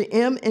 Measure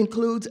M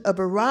includes a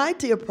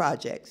variety of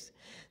projects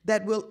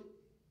that will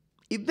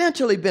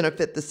eventually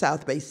benefit the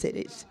South Bay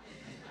cities.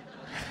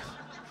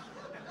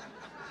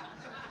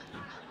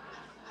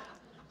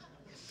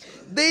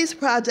 These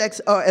projects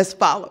are as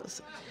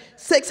follows.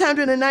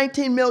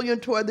 $619 million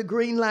toward the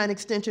Green Line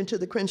extension to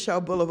the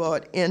Crenshaw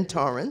Boulevard in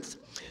Torrance,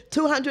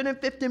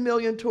 $250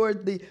 million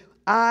toward the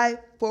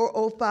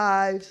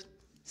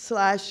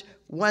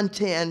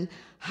I-405/110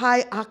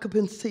 high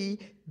occupancy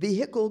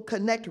vehicle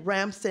connect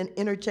ramps and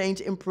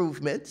interchange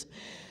improvements,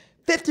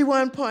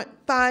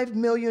 $51.5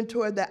 million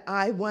toward the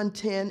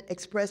I-110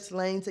 Express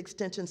Lanes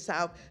extension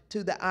south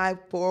to the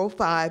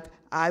I-405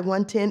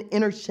 I-110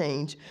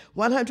 interchange,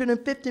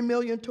 $150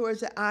 million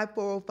towards the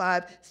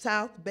I-405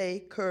 South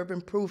Bay curb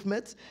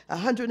improvements,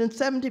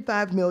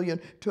 $175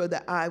 million toward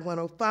the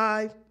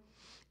I-105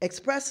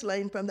 express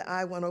lane from the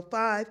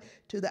I-105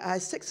 to the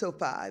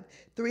I-605,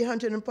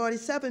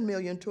 $347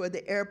 million toward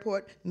the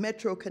airport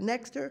metro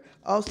connector,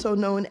 also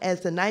known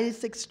as the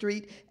 96th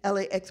Street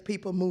LAX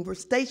People Mover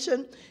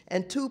Station,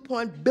 and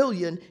 $2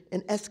 billion in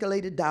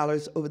escalated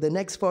dollars over the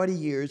next 40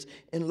 years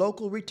in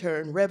local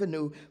return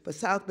revenue for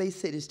South Bay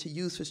cities to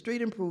use for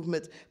street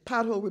improvements,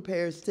 pothole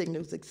repairs,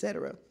 signals,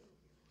 etc.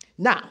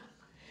 Now,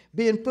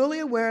 being fully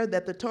aware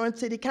that the Torrance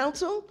City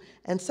Council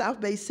and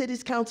South Bay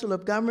City's Council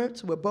of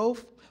Governments were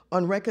both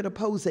on record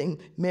opposing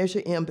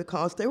Measure M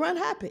because they were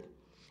unhappy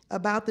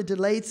about the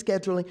delayed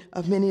scheduling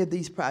of many of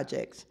these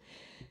projects.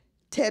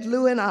 Ted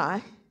Lieu and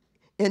I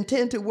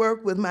intend to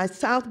work with my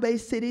South Bay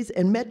cities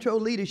and metro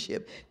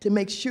leadership to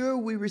make sure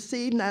we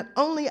receive not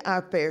only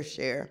our fair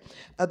share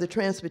of the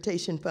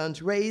transportation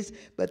funds raised,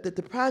 but that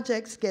the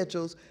project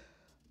schedules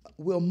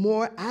will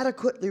more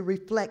adequately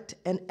reflect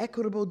an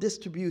equitable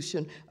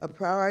distribution of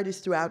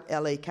priorities throughout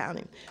LA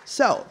County.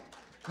 So,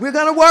 we're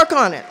gonna work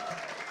on it.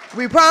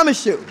 We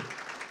promise you.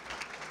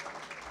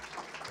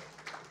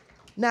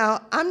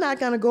 Now, I'm not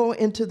going to go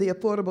into the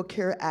Affordable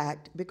Care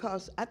Act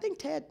because I think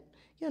Ted,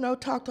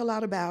 talked a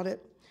lot about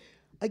it.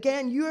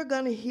 Again, you're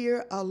going to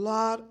hear a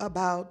lot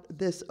about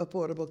this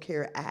Affordable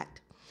Care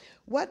Act.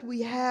 What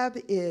we have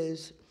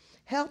is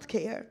health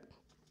care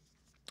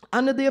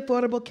under the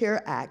Affordable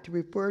Care Act,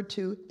 referred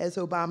to as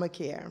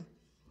Obamacare,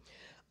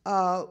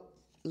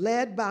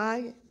 led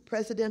by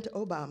President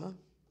Obama,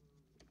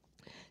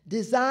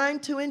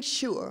 designed to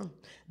ensure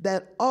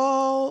that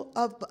all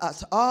of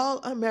us, all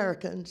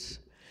Americans,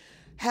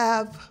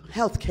 have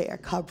health care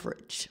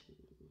coverage.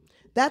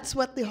 That's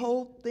what the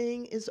whole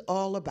thing is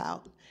all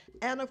about.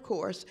 And of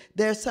course,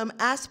 there's some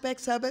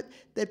aspects of it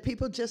that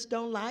people just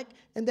don't like,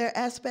 and there are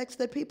aspects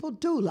that people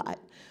do like.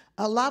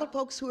 A lot of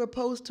folks who are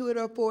opposed to it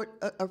are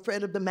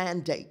afraid of the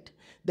mandate.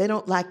 They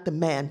don't like the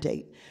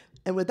mandate.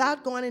 And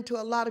without going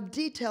into a lot of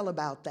detail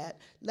about that,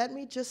 let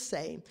me just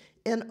say,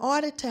 in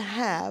order to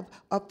have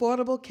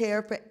affordable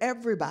care for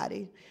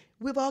everybody,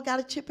 we've all got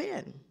to chip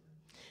in.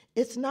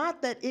 It's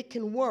not that it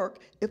can work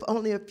if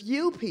only a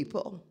few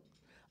people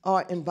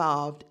are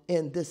involved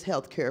in this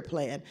health care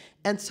plan.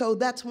 And so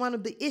that's one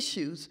of the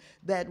issues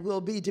that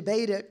will be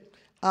debated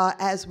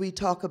as we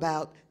talk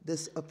about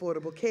this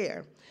affordable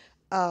care.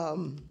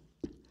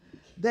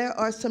 There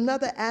are some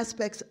other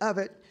aspects of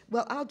it.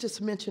 Well, I'll just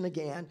mention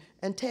again,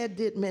 and Ted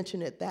did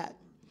mention it, that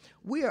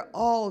we are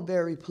all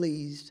very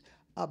pleased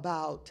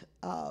about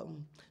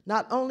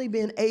not only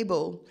being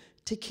able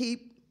to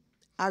keep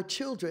our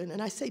children,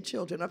 and I say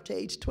children up to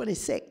age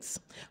 26,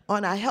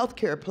 on our health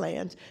care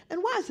plans.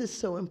 And why is this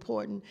so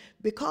important?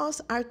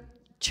 Because our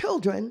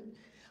children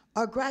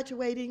are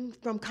graduating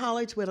from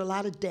college with a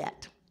lot of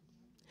debt.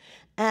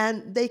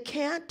 And they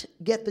can't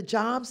get the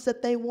jobs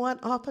that they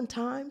want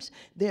oftentimes.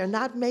 They're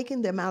not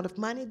making the amount of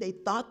money they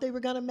thought they were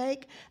going to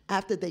make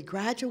after they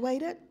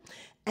graduated.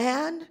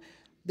 And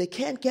they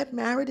can't get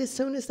married as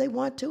soon as they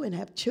want to and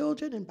have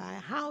children and buy a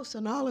house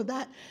and all of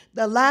that.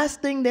 The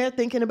last thing they're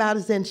thinking about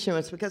is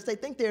insurance because they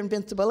think they're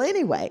invincible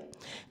anyway.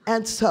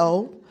 And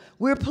so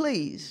we're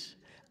pleased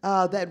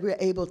that we're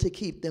able to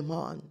keep them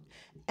on.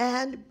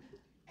 And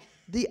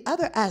the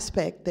other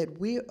aspect that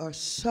we are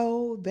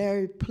so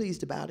very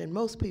pleased about, and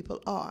most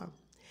people are,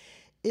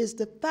 is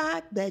the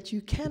fact that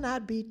you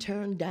cannot be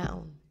turned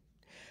down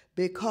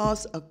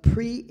because of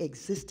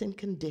pre-existing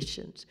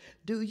conditions.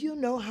 Do you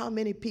know how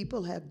many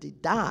people have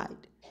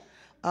died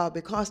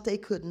because they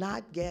could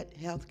not get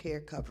health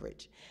care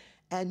coverage?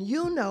 And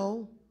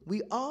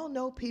we all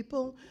know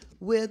people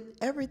with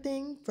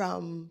everything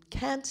from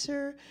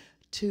cancer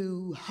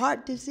to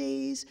heart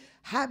disease,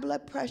 high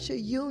blood pressure,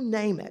 you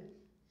name it.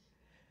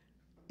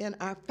 In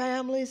our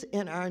families,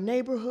 in our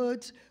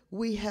neighborhoods,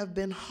 we have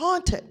been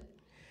haunted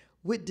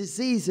with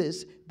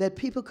diseases that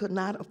people could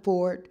not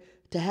afford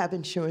to have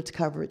insurance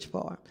coverage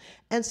for.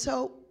 And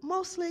so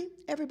mostly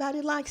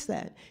everybody likes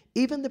that.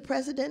 Even the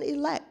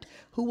president-elect,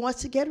 who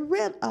wants to get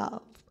rid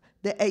of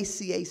the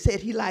ACA, said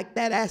he liked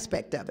that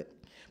aspect of it.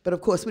 But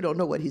of course, we don't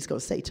know what he's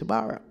going to say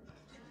tomorrow.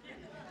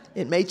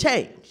 It may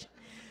change.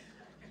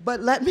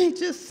 But let me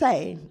just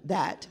say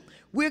that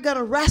we're going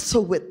to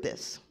wrestle with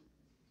this.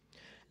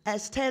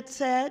 As Ted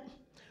said,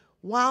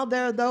 while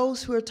there are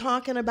those who are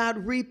talking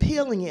about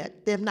repealing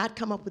it, they've not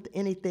come up with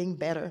anything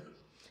better.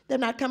 They've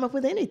not come up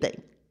with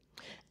anything.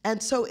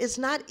 And so it's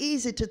not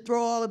easy to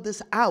throw all of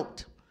this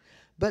out,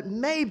 but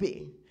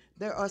maybe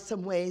there are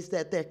some ways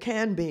that there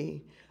can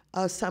be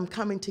some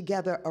coming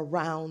together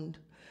around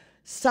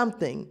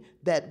something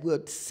that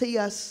would see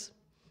us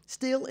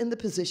still in the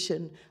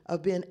position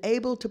of being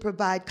able to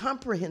provide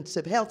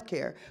comprehensive health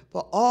care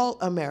for all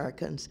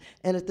Americans,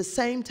 and at the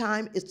same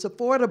time it's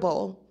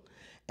affordable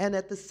And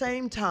at the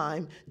same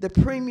time, the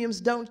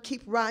premiums don't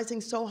keep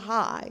rising so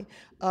high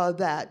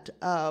that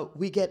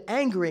we get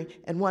angry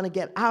and want to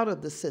get out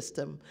of the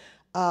system.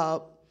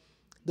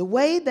 The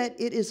way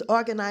that it is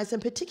organized,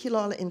 and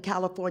particularly in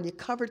California,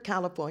 covered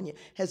California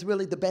has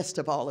really the best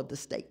of all of the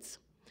states.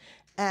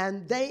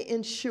 And they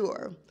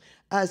ensure,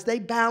 as they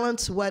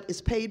balance what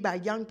is paid by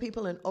young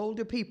people and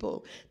older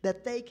people,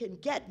 that they can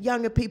get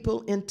younger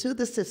people into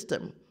the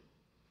system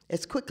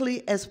as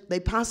quickly as they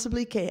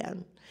possibly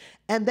can.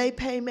 And they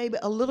pay maybe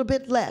a little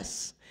bit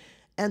less.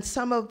 And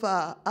some of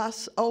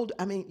us old,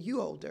 I mean, you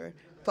older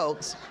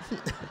folks,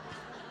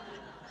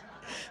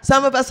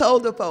 some of us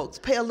older folks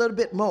pay a little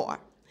bit more.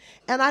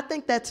 And I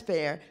think that's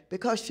fair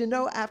because, you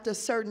know, after a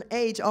certain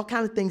age, all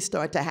kinds of things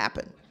start to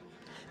happen.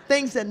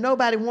 Things that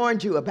nobody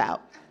warned you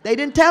about. They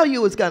didn't tell you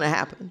it was going to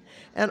happen.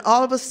 And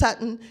all of a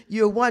sudden,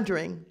 you're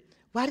wondering,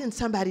 why didn't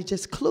somebody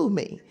just clue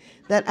me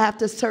that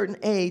after a certain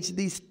age,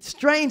 these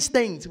strange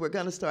things were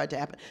going to start to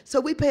happen? So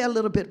we pay a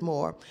little bit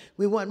more.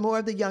 We want more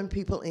of the young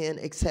people in,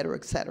 et cetera,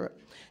 et cetera.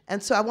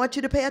 And so I want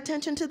you to pay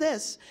attention to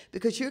this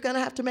because you're going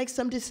to have to make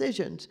some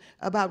decisions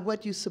about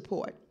what you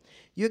support.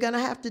 You're going to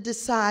have to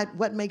decide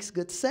what makes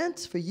good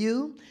sense for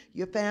you,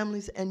 your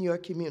families, and your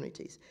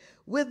communities.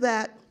 With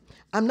that,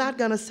 I'm not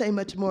going to say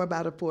much more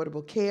about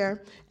affordable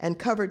care and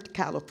covered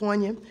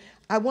California.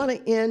 I want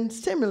to end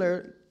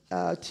similar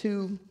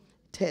to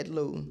Ted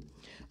Lieu,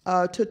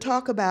 to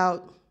talk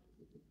about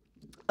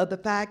the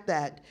fact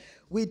that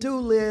we do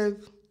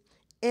live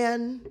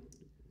in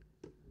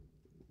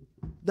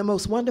the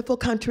most wonderful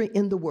country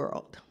in the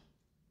world.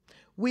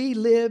 We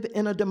live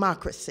in a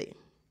democracy.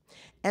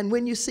 And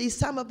when you see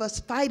some of us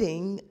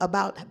fighting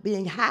about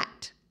being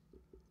hacked,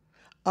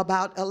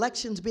 about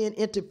elections being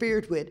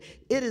interfered with,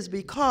 it is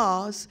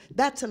because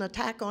that's an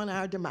attack on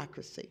our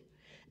democracy.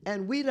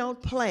 And we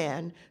don't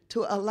plan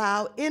to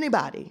allow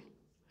anybody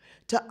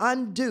to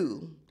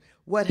undo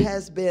what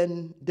has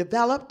been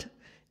developed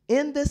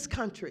in this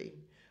country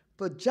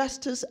for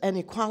justice and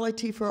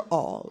equality for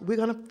all. We're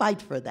going to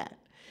fight for that.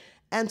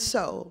 And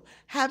so,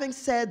 having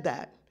said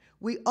that,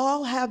 we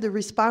all have the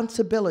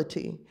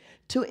responsibility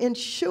to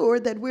ensure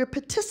that we're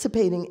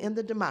participating in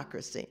the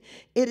democracy.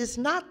 It is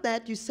not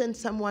that you send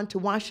someone to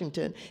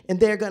Washington and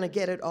they're going to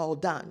get it all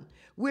done.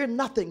 We're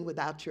nothing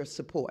without your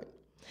support.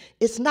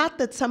 It's not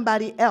that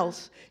somebody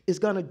else is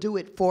going to do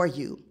it for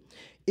you.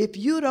 If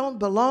you don't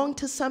belong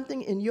to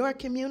something in your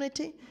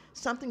community,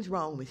 something's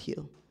wrong with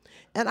you.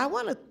 And I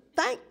want to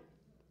thank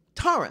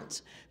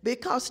Torrance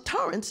because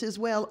Torrance is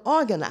well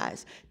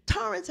organized.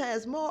 Torrance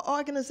has more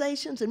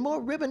organizations and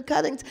more ribbon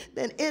cuttings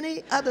than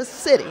any other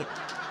city.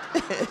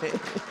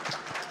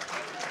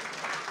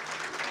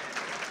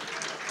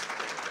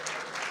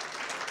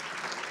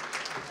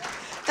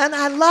 And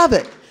I love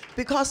it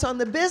because on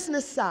the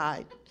business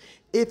side,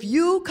 if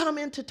you come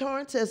into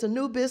Torrance as a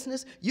new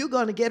business, you're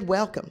going to get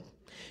welcomed.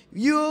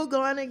 You're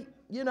going to,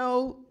 you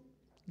know,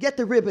 get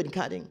the ribbon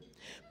cutting.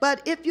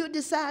 But if you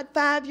decide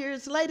 5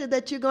 years later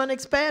that you're going to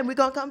expand, we're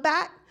going to come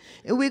back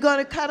and we're going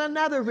to cut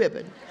another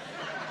ribbon.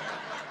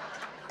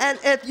 And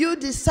if you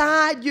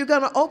decide you're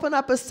going to open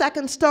up a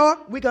second store,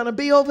 we're going to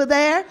be over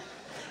there.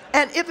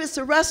 And if it's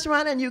a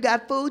restaurant and you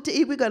got food to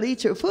eat, we're going to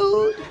eat your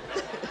food.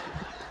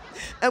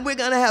 And we're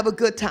going to have a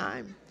good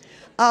time.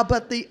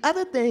 But the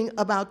other thing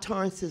about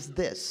Torrance is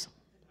this.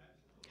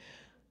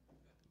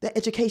 The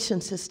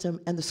education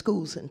system and the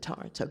schools in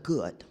Torrance are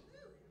good.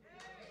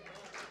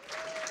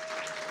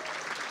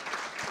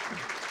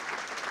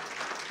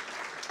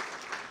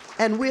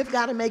 And we've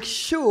got to make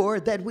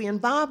sure that we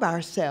involve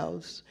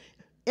ourselves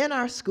in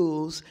our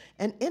schools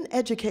and in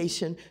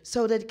education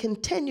so that it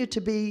continue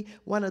to be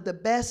one of the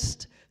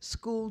best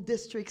school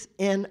districts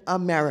in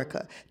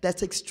America.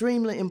 That's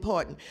extremely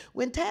important.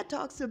 When Tad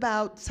talks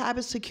about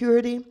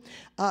cybersecurity,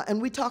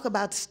 and we talk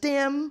about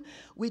STEM,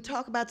 we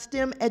talk about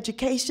STEM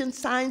education,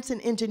 science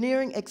and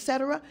engineering, et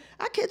cetera,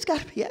 our kids got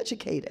to be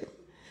educated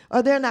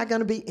or they're not going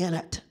to be in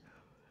it.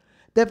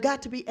 They've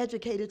got to be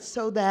educated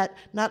so that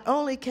not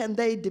only can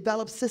they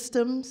develop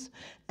systems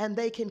and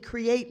they can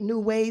create new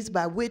ways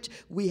by which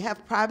we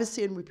have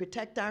privacy and we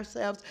protect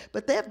ourselves,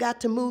 but they've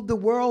got to move the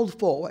world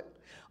forward.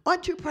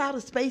 Aren't you proud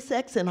of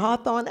SpaceX in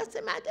Hawthorne? That's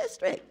in my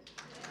district.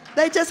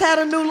 They just had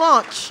a new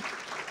launch,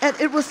 and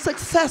it was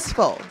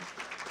successful.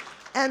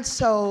 And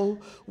so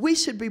we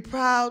should be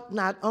proud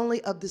not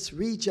only of this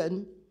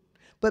region,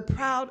 but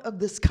proud of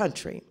this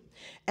country.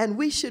 And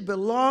we should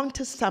belong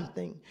to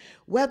something,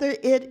 whether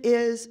it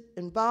is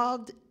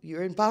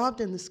you're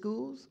involved in the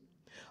schools,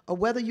 or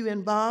whether you're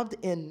involved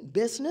in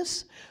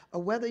business,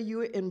 or whether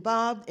you're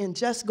involved in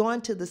just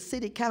going to the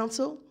city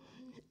council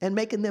and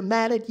making them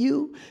mad at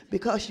you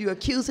because you're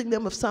accusing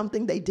them of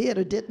something they did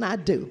or did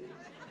not do.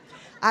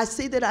 I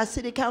see that our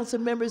city council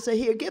members are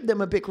here. Give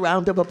them a big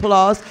round of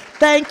applause.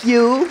 Thank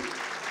you.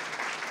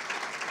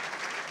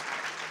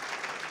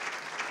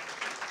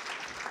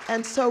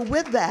 And so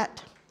with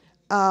that,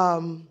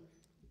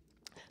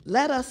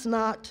 let us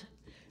not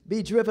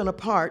be driven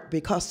apart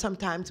because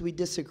sometimes we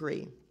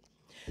disagree.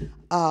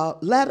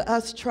 Let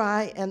us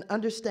try and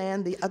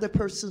understand the other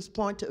person's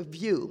point of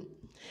view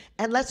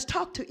and let's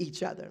talk to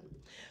each other.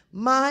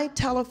 My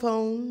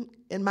telephone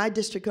in my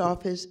district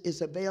office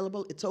is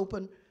available. It's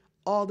open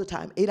all the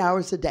time, 8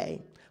 hours a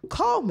day.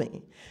 Call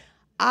me.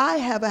 I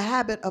have a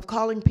habit of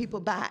calling people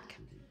back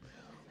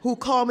who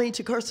call me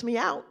to curse me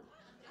out.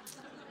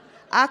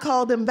 I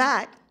call them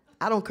back.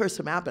 I don't curse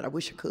them out, but I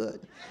wish I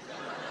could.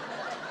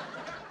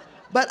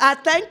 But I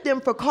thank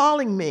them for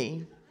calling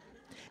me,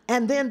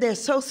 and then they're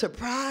so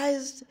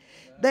surprised.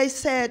 They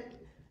said,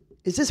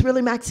 "Is this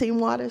really Maxine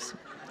Waters?"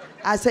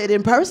 I said,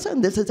 "In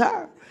person, this is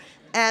her."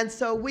 And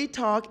so we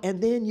talk,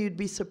 and then you'd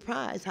be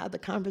surprised how the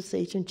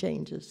conversation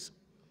changes.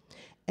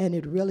 And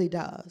it really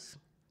does.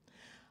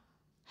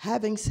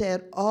 Having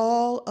said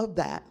all of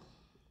that,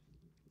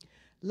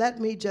 let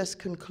me just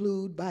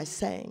conclude by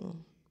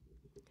saying,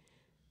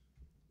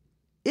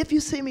 if you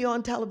see me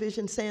on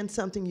television saying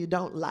something you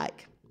don't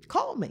like,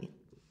 call me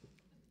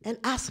and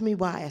ask me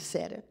why I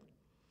said it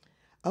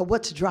or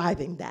what's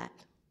driving that,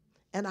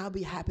 and I'll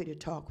be happy to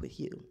talk with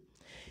you.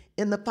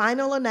 In the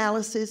final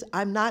analysis,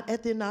 I'm not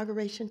at the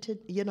inauguration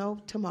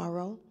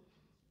tomorrow.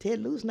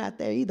 Ted Lieu's not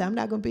there either. I'm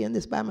not going to be in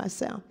this by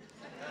myself.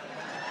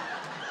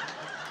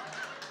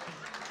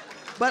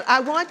 But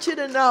I want you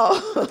to know,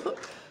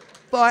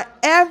 for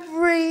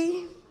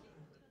every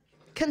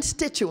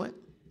constituent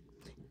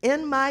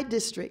in my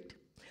district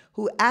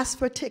who asked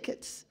for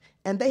tickets,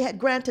 and they had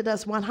granted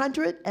us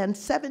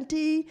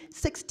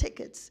 176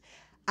 tickets,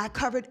 I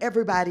covered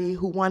everybody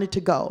who wanted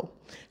to go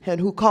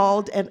and who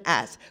called and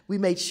asked. We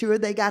made sure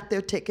they got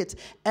their tickets.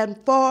 And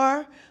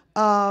for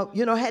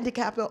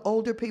handicapped or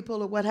older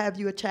people or what have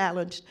you, a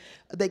challenge,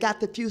 they got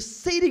the few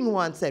seating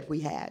ones that we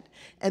had.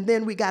 And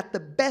then we got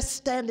the best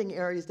standing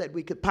areas that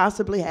we could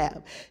possibly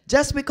have.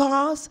 Just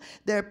because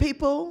there are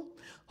people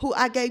who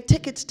I gave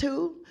tickets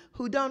to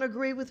who don't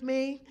agree with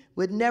me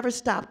would never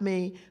stop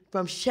me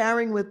from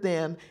sharing with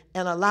them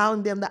and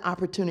allowing them the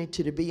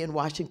opportunity to be in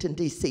Washington,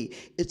 D.C.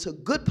 It's a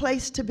good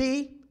place to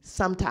be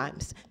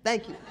sometimes.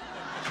 Thank you.